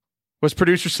was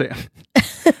producer Sam.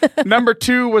 Number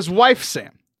two was wife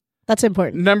Sam. That's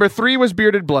important. Number 3 was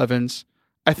Bearded Blevins.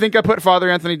 I think I put Father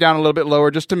Anthony down a little bit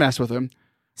lower just to mess with him.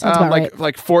 Sounds about right.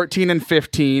 Like 14 and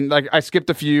 15. Like I skipped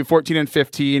a few. 14 and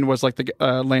 15 was like the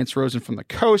Lance Rosen from The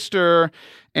Coaster,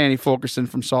 Annie Fulkerson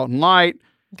from Salt and Light.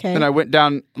 Okay. Then I went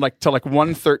down to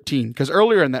 113 because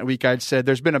earlier in that week I'd said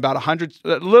there's been about a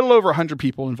little over 100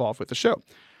 people involved with the show.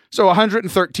 So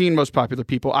 113 most popular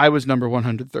people. I was number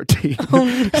 113.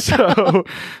 Oh, no.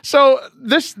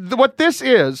 What this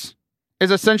is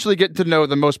essentially getting to know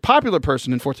the most popular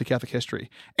person in Forte Catholic history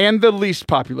and the least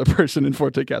popular person in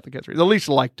Forte Catholic history, the least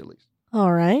liked at least.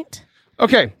 All right.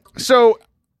 Okay, so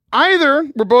either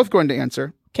we're both going to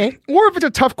answer, okay, or if it's a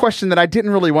tough question that I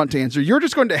didn't really want to answer, you're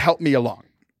just going to help me along.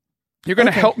 You're going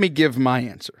to help me give my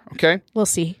answer, okay? We'll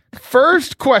see.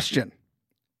 First question,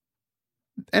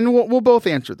 and we'll both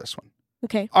answer this one.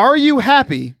 Okay. Are you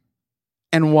happy,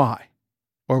 and why?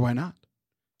 Or why not?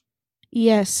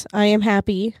 Yes, I am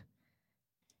happy.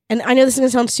 And I know this is going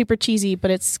to sound super cheesy,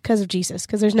 but it's because of Jesus.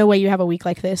 Because there's no way you have a week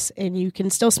like this and you can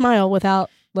still smile without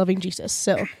loving Jesus.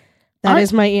 So that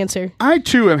is my answer. I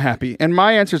too am happy. And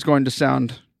my answer is going to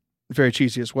sound very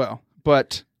cheesy as well.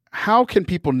 But how can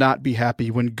people not be happy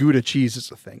when Gouda cheese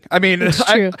is a thing? I mean, it's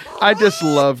true. I just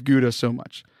love Gouda so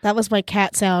much. That was my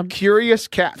cat sound. Curious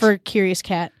cat. For Curious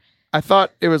Cat. I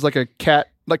thought it was like a cat,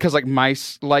 because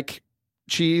mice like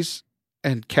cheese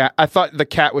and cat. I thought the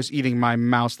cat was eating my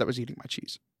mouse that was eating my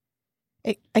cheese.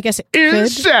 I guess it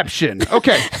Inception. Could.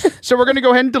 Okay, so we're going to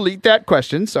go ahead and delete that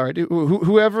question. Sorry,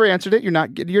 whoever answered it, you're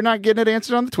not getting it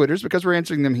answered on the Twitters because we're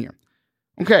answering them here.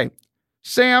 Okay,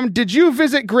 Sam, did you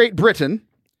visit Great Britain?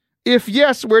 If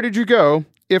yes, where did you go?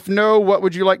 If no, what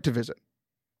would you like to visit?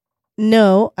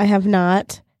 No, I have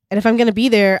not. And if I'm going to be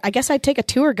there, I guess I'd take a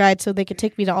tour guide so they could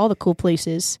take me to all the cool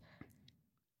places.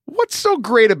 What's so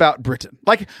great about Britain?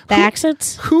 The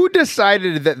accents? Who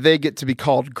decided that they get to be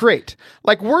called great?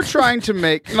 We're trying to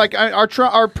make, our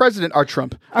Trump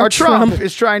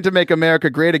is trying to make America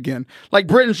great again.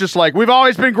 Britain's just we've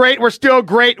always been great. We're still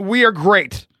great. We are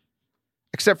great.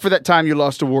 Except for that time you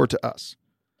lost a war to us.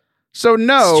 So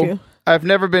no, I've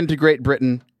never been to Great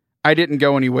Britain. I didn't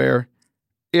go anywhere.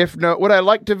 If no, would I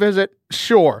like to visit?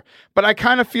 Sure. But I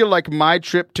kind of feel like my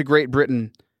trip to Great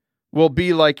Britain will be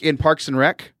in Parks and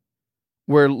Rec,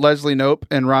 where Leslie Knope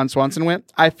and Ron Swanson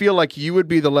went. I feel like you would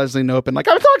be the Leslie Knope and I'm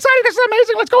so excited, this is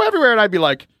amazing, let's go everywhere. And I'd be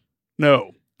like,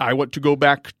 no, I want to go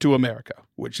back to America,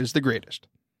 which is the greatest.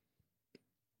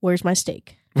 Where's my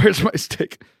steak? Where's my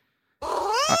steak?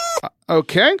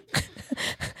 Okay.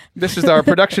 This is our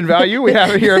production value. We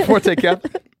have it here at Forte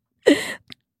Catholic.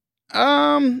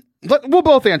 We'll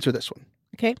both answer this one.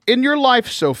 Okay. In your life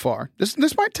so far,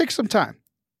 this might take some time,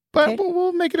 but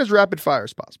we'll make it as rapid fire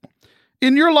as possible.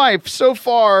 In your life so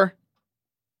far,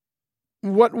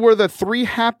 what were the 3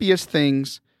 happiest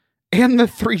things and the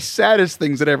 3 saddest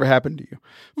things that ever happened to you?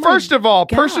 First of all,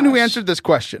 person who answered this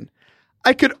question,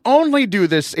 I could only do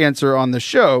this answer on the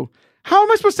show. How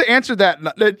am I supposed to answer that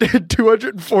in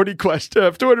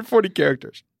 240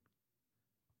 characters?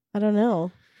 I don't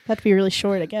know. That'd be really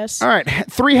short, I guess. All right.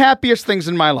 3 happiest things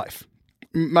in my life.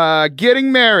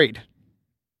 Getting married.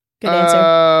 Good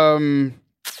answer.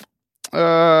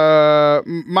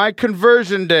 My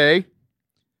conversion day.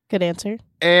 Good answer.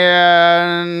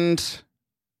 And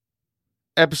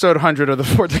episode 100 of the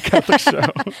Forte Catholic Show.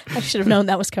 I should have known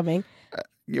that was coming.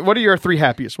 What are your 3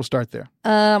 happiest? We'll start there.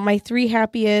 My 3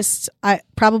 happiest, this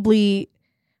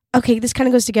kind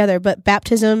of goes together, but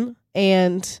baptism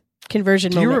and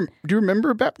conversion moment. Do you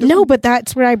remember baptism? No, but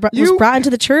that's where I was brought into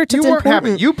the church. You weren't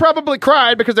happy. You probably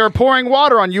cried because they were pouring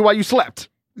water on you while you slept.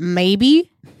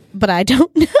 Maybe, but I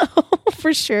don't know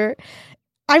for sure.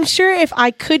 I'm sure if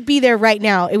I could be there right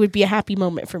now, it would be a happy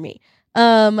moment for me.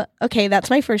 Okay, that's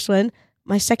my first one.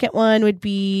 My second one would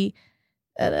be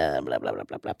blah blah blah blah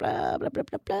blah blah blah blah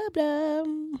blah blah blah.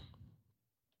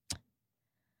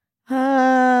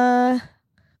 I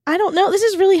don't know. This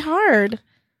is really hard.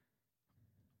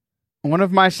 One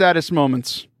of my saddest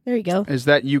moments. There you go. Is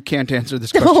that you can't answer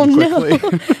this question quickly.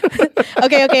 No.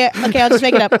 Okay. I'll just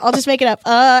make it up.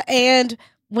 And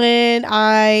when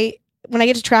I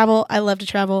get to travel, I love to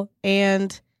travel,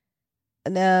 and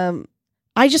I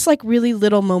just like really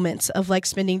little moments of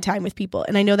spending time with people.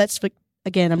 And I know that's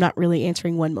again, I'm not really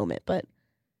answering one moment, but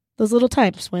those little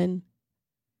times when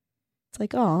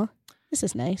it's aw, this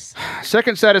is nice.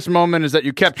 Second saddest moment is that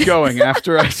you kept going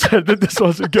after I said that this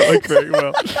wasn't going very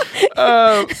well.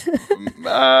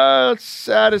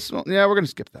 Saddest moment. Yeah, we're going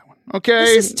to skip that one. Okay.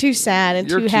 This is too sad and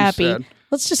too happy. Sad.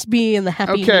 Let's just be in the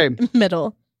happy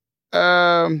middle.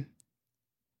 Wait,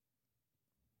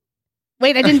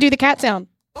 I didn't do the cat sound.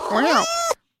 Wow.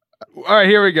 All right,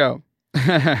 here we go.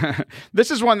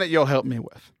 This is one that you'll help me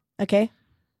with. Okay.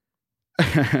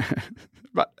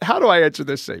 But how do I answer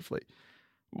this safely?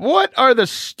 What are the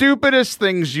stupidest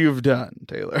things you've done,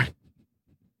 Taylor?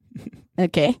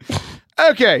 Okay.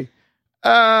 Okay.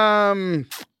 One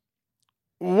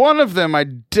of them I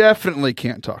definitely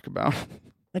can't talk about.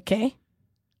 Okay.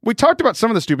 We talked about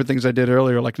some of the stupid things I did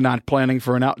earlier, like not planning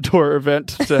for an outdoor event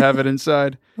to have it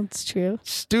inside. That's true.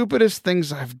 Stupidest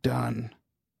things I've done.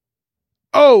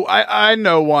 Oh, I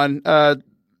know one.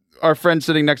 Our friend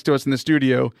sitting next to us in the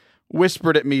studio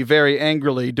whispered at me very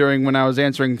angrily during when I was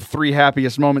answering 3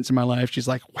 happiest moments in my life. She's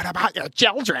like, "What about your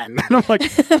children?" And I'm like,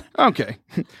 okay,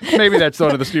 maybe that's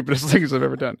one of the stupidest things I've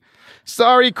ever done.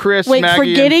 Sorry, Chris. Wait,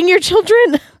 Maggie, forgetting your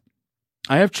children?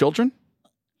 I have children?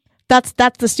 That's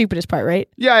the stupidest part, right?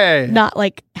 Yeah. Not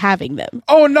like having them.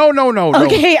 Oh, no.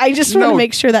 Okay, I just want to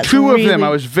make sure that's 2 really... of them I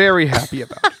was very happy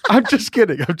about. I'm just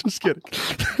kidding. I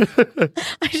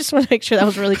just want to make sure that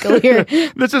was really clear.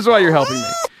 This is why you're helping me.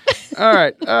 All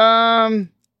right.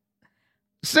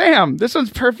 Sam, this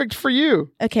one's perfect for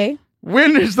you. Okay.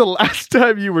 When is the last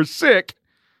time you were sick?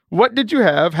 What did you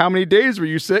have? How many days were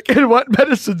you sick? And what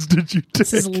medicines did you take?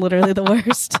 This is literally the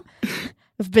worst.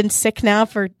 I've been sick now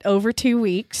for over 2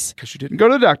 weeks. Because you didn't go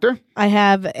to the doctor. I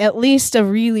have at least a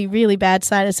really, really bad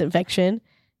sinus infection.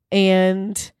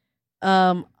 And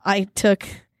I had to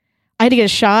get a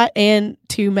shot and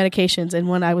 2 medications. And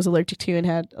one I was allergic to and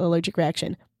had an allergic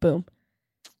reaction. Boom.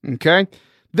 Okay.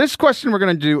 This question we're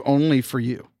going to do only for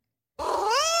you.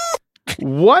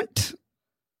 What...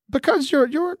 Because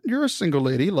you're a single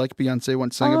lady, like Beyonce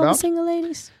once sang about. Single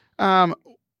ladies.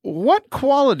 What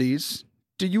qualities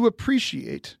do you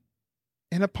appreciate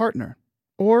in a partner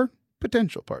or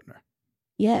potential partner?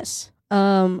 Yes.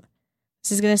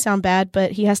 This is gonna sound bad,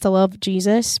 but he has to love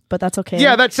Jesus. But that's okay.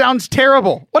 Yeah, that sounds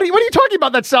terrible. What are you talking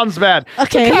about? That sounds bad.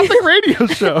 Okay. It's a Catholic radio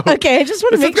show. Okay, I just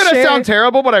want to make sure. This is gonna sound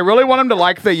terrible, but I really want him to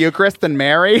like the Eucharist and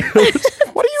Mary.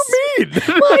 What do you mean?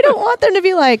 Well, I don't want them to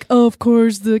be like, oh, of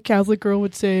course the Catholic girl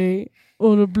would say,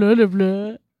 oh, blah, blah,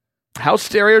 blah. How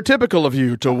stereotypical of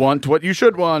you to want what you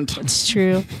should want. It's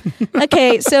true.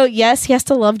 Okay, so yes, he has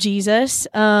to love Jesus.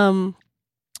 I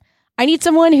need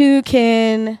someone who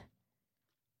can,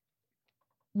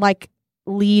 like,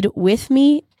 lead with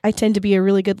me. I tend to be a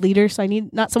really good leader, so I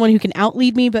need not someone who can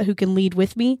outlead me, but who can lead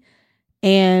with me.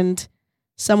 And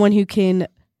someone who can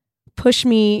push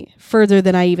me further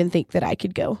than I even think that I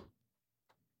could go.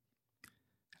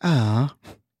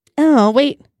 Oh,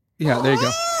 wait. Yeah, there you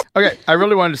go. Okay, I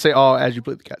really wanted to say "oh" as you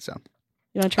played the cat sound.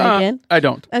 You want to try again? I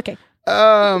don't. Okay.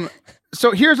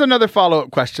 So here's another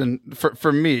follow-up question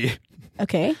for me.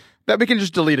 Okay. That we can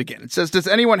just delete again. It says, does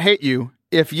anyone hate you?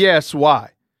 If yes,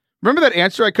 why? Remember that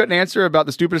answer I couldn't answer about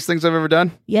the stupidest things I've ever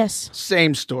done? Yes.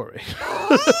 Same story.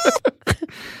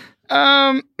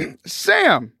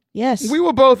 Sam. Yes. We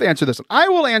will both answer this one. I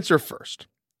will answer first.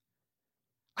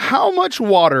 How much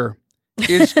water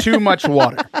is too much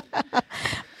water?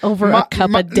 Over a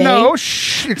cup a day? No,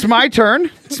 it's my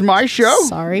turn. It's my show.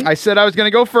 Sorry. I said I was going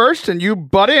to go first, and you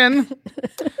butt in.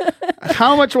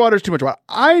 How much water is too much water?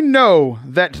 I know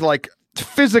that, like,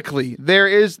 physically,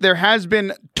 there has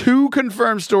been 2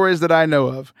 confirmed stories that I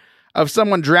know of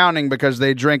someone drowning because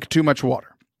they drank too much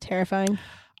water. Terrifying.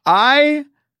 I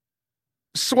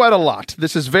sweat a lot.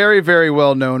 This is very, very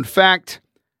well known fact.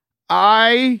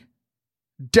 I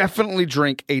definitely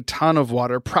drink a ton of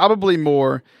water, probably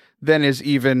more than is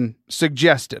even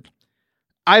suggested.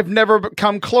 I've never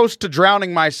come close to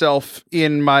drowning myself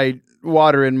in my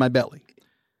water in my belly.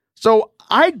 So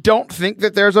I don't think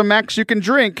that there's a max you can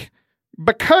drink,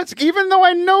 because even though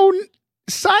I know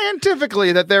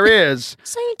scientifically that there is,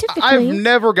 I've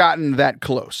never gotten that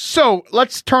close. So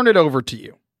let's turn it over to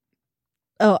you.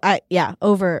 Oh,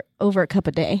 over a cup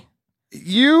a day.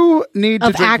 You need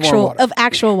to drink more water. Of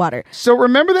actual water. So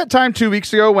remember that time 2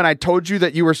 weeks ago when I told you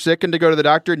that you were sick and to go to the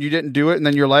doctor and you didn't do it and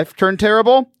then your life turned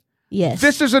terrible? Yes.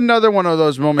 This is another one of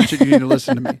those moments that you need to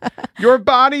listen to me. Your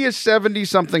body is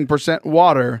 70-something%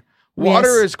 water.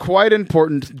 Water is quite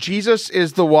important. Jesus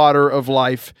is the water of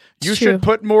life. You should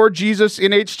put more Jesus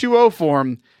in H2O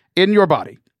form in your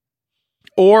body.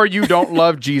 Or you don't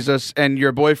love Jesus, and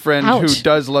your boyfriend who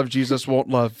does love Jesus won't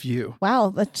love you.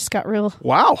 Wow, that just got real.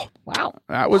 Wow.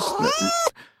 That was...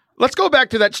 Let's go back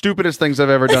to that stupidest things I've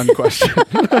ever done question.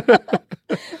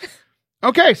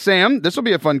 Okay, Sam, this will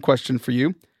be a fun question for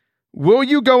you. Will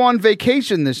you go on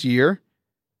vacation this year?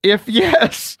 If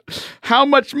yes, how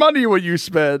much money will you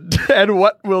spend, and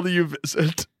what will you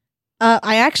visit?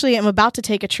 I actually am about to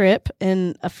take a trip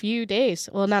in a few days.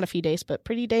 Well, not a few days, but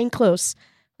pretty dang close.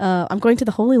 I'm going to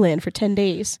the Holy Land for 10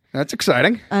 days. That's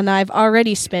exciting. And I've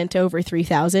already spent over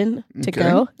 $3,000 to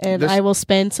go. And I will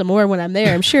spend some more when I'm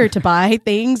there, I'm sure, to buy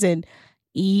things and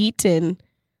eat and...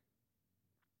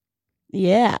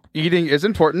 Yeah. Eating is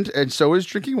important, and so is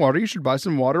drinking water. You should buy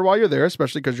some water while you're there,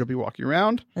 especially because you'll be walking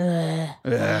around.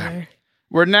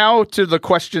 We're now to the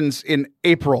questions in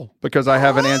April, because I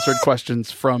haven't answered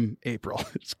questions from April.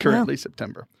 It's currently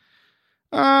September.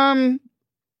 For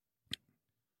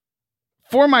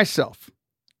myself,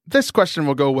 this question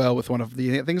will go well with one of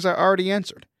the things I already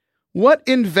answered. What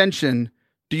invention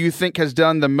do you think has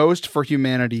done the most for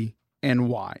humanity, and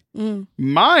why?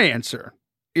 My answer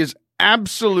is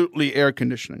absolutely air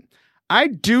conditioning. I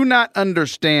do not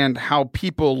understand how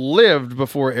people lived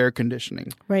before air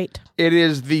conditioning. Right. It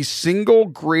is the single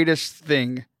greatest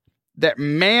thing that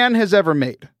man has ever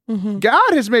made.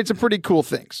 God has made some pretty cool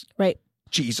things. Right.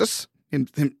 Jesus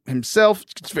himself,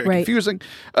 it's very confusing.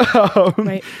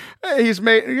 Right. He's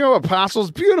made,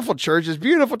 apostles, beautiful churches,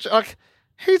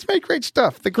 he's made great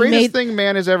stuff. The greatest thing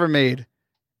man has ever made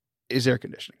is air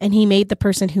conditioning. And he made the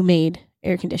person who made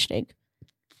air conditioning,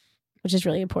 which is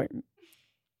really important.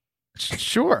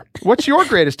 Sure. What's your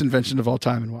greatest invention of all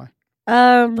time and why?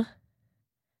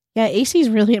 Yeah, AC is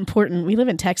really important. We live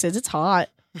in Texas. It's hot.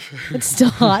 It's still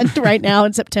hot right now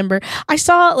in September. I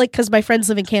saw, because my friends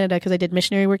live in Canada because I did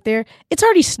missionary work there. It's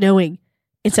already snowing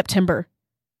in September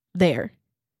there.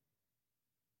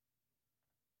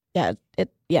 Yeah.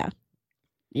 Yeah.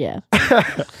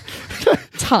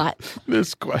 It's hot.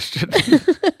 This question.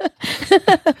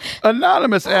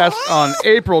 Anonymous asked on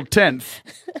April 10th,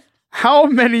 how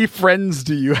many friends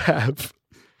do you have?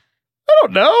 I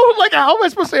don't know. How am I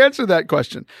supposed to answer that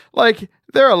question?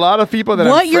 There are a lot of people that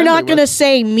What, you're not going to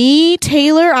say me,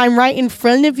 Taylor? I'm right in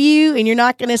front of you, and you're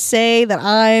not going to say that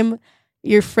I'm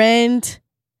your friend?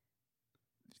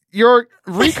 You're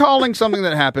recalling something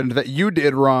that happened that you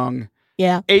did wrong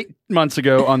 8 months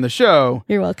ago on the show.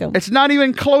 You're welcome. It's not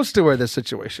even close to where this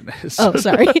situation is. Oh,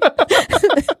 sorry.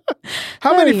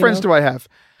 How many friends do I have?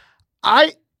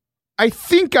 I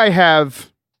think I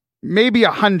have maybe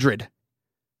 100.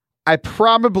 I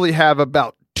probably have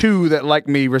about 2 that like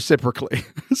me reciprocally.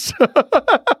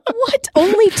 What?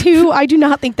 Only 2? I do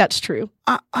not think that's true.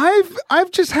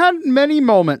 I've just had many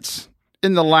moments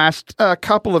in the last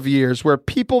couple of years where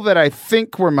people that I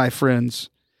think were my friends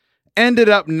ended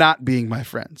up not being my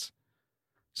friends.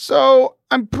 So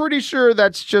I'm pretty sure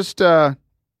that's just how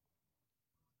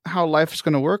life is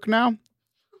going to work now,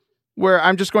 where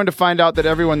I'm just going to find out that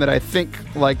everyone that I think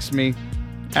likes me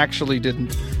actually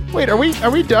didn't. Wait, are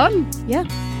we done? Yeah.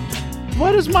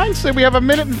 What does mine say? We have 1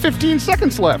 minute and 15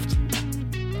 seconds left.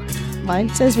 Mine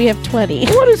says we have 20.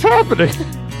 What is happening?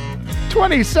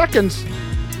 20 seconds?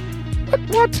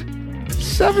 What?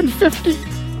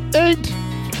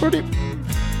 7:58. 20.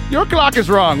 Your clock is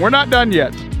wrong. We're not done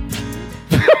yet.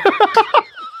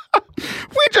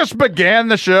 We just began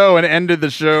the show and ended the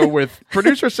show with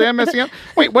producer Sam messing up.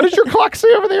 Wait, what does your clock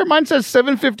say over there? Mine says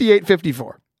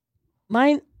 7:58:54.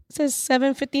 Mine says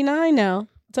 7:59 now.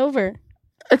 It's over.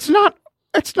 It's not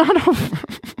over.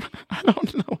 I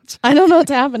don't know. I don't know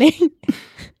what's happening.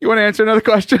 You want to answer another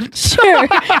question? Sure.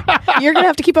 You're going to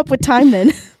have to keep up with time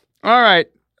then. All right.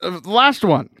 Last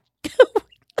one.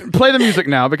 Play the music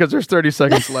now because there's 30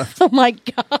 seconds left. Oh my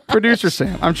God. Producer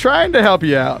Sam, I'm trying to help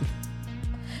you out.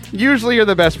 Usually you're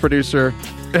the best producer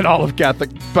in all of Catholic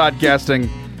podcasting.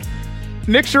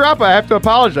 Nick Sharapa, I have to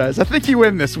apologize. I think you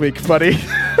win this week, buddy.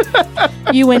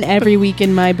 You win every week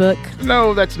in my book.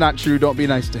 No, that's not true. Don't be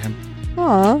nice to him.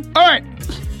 Aw. All right.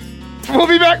 We'll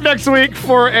be back next week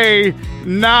for a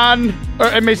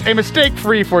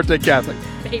mistake-free Forte Catholic.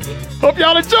 Baby. Hope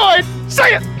y'all enjoyed.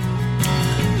 See ya!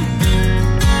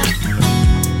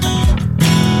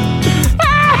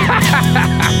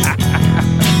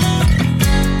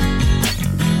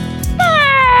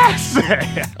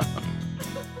 Sam.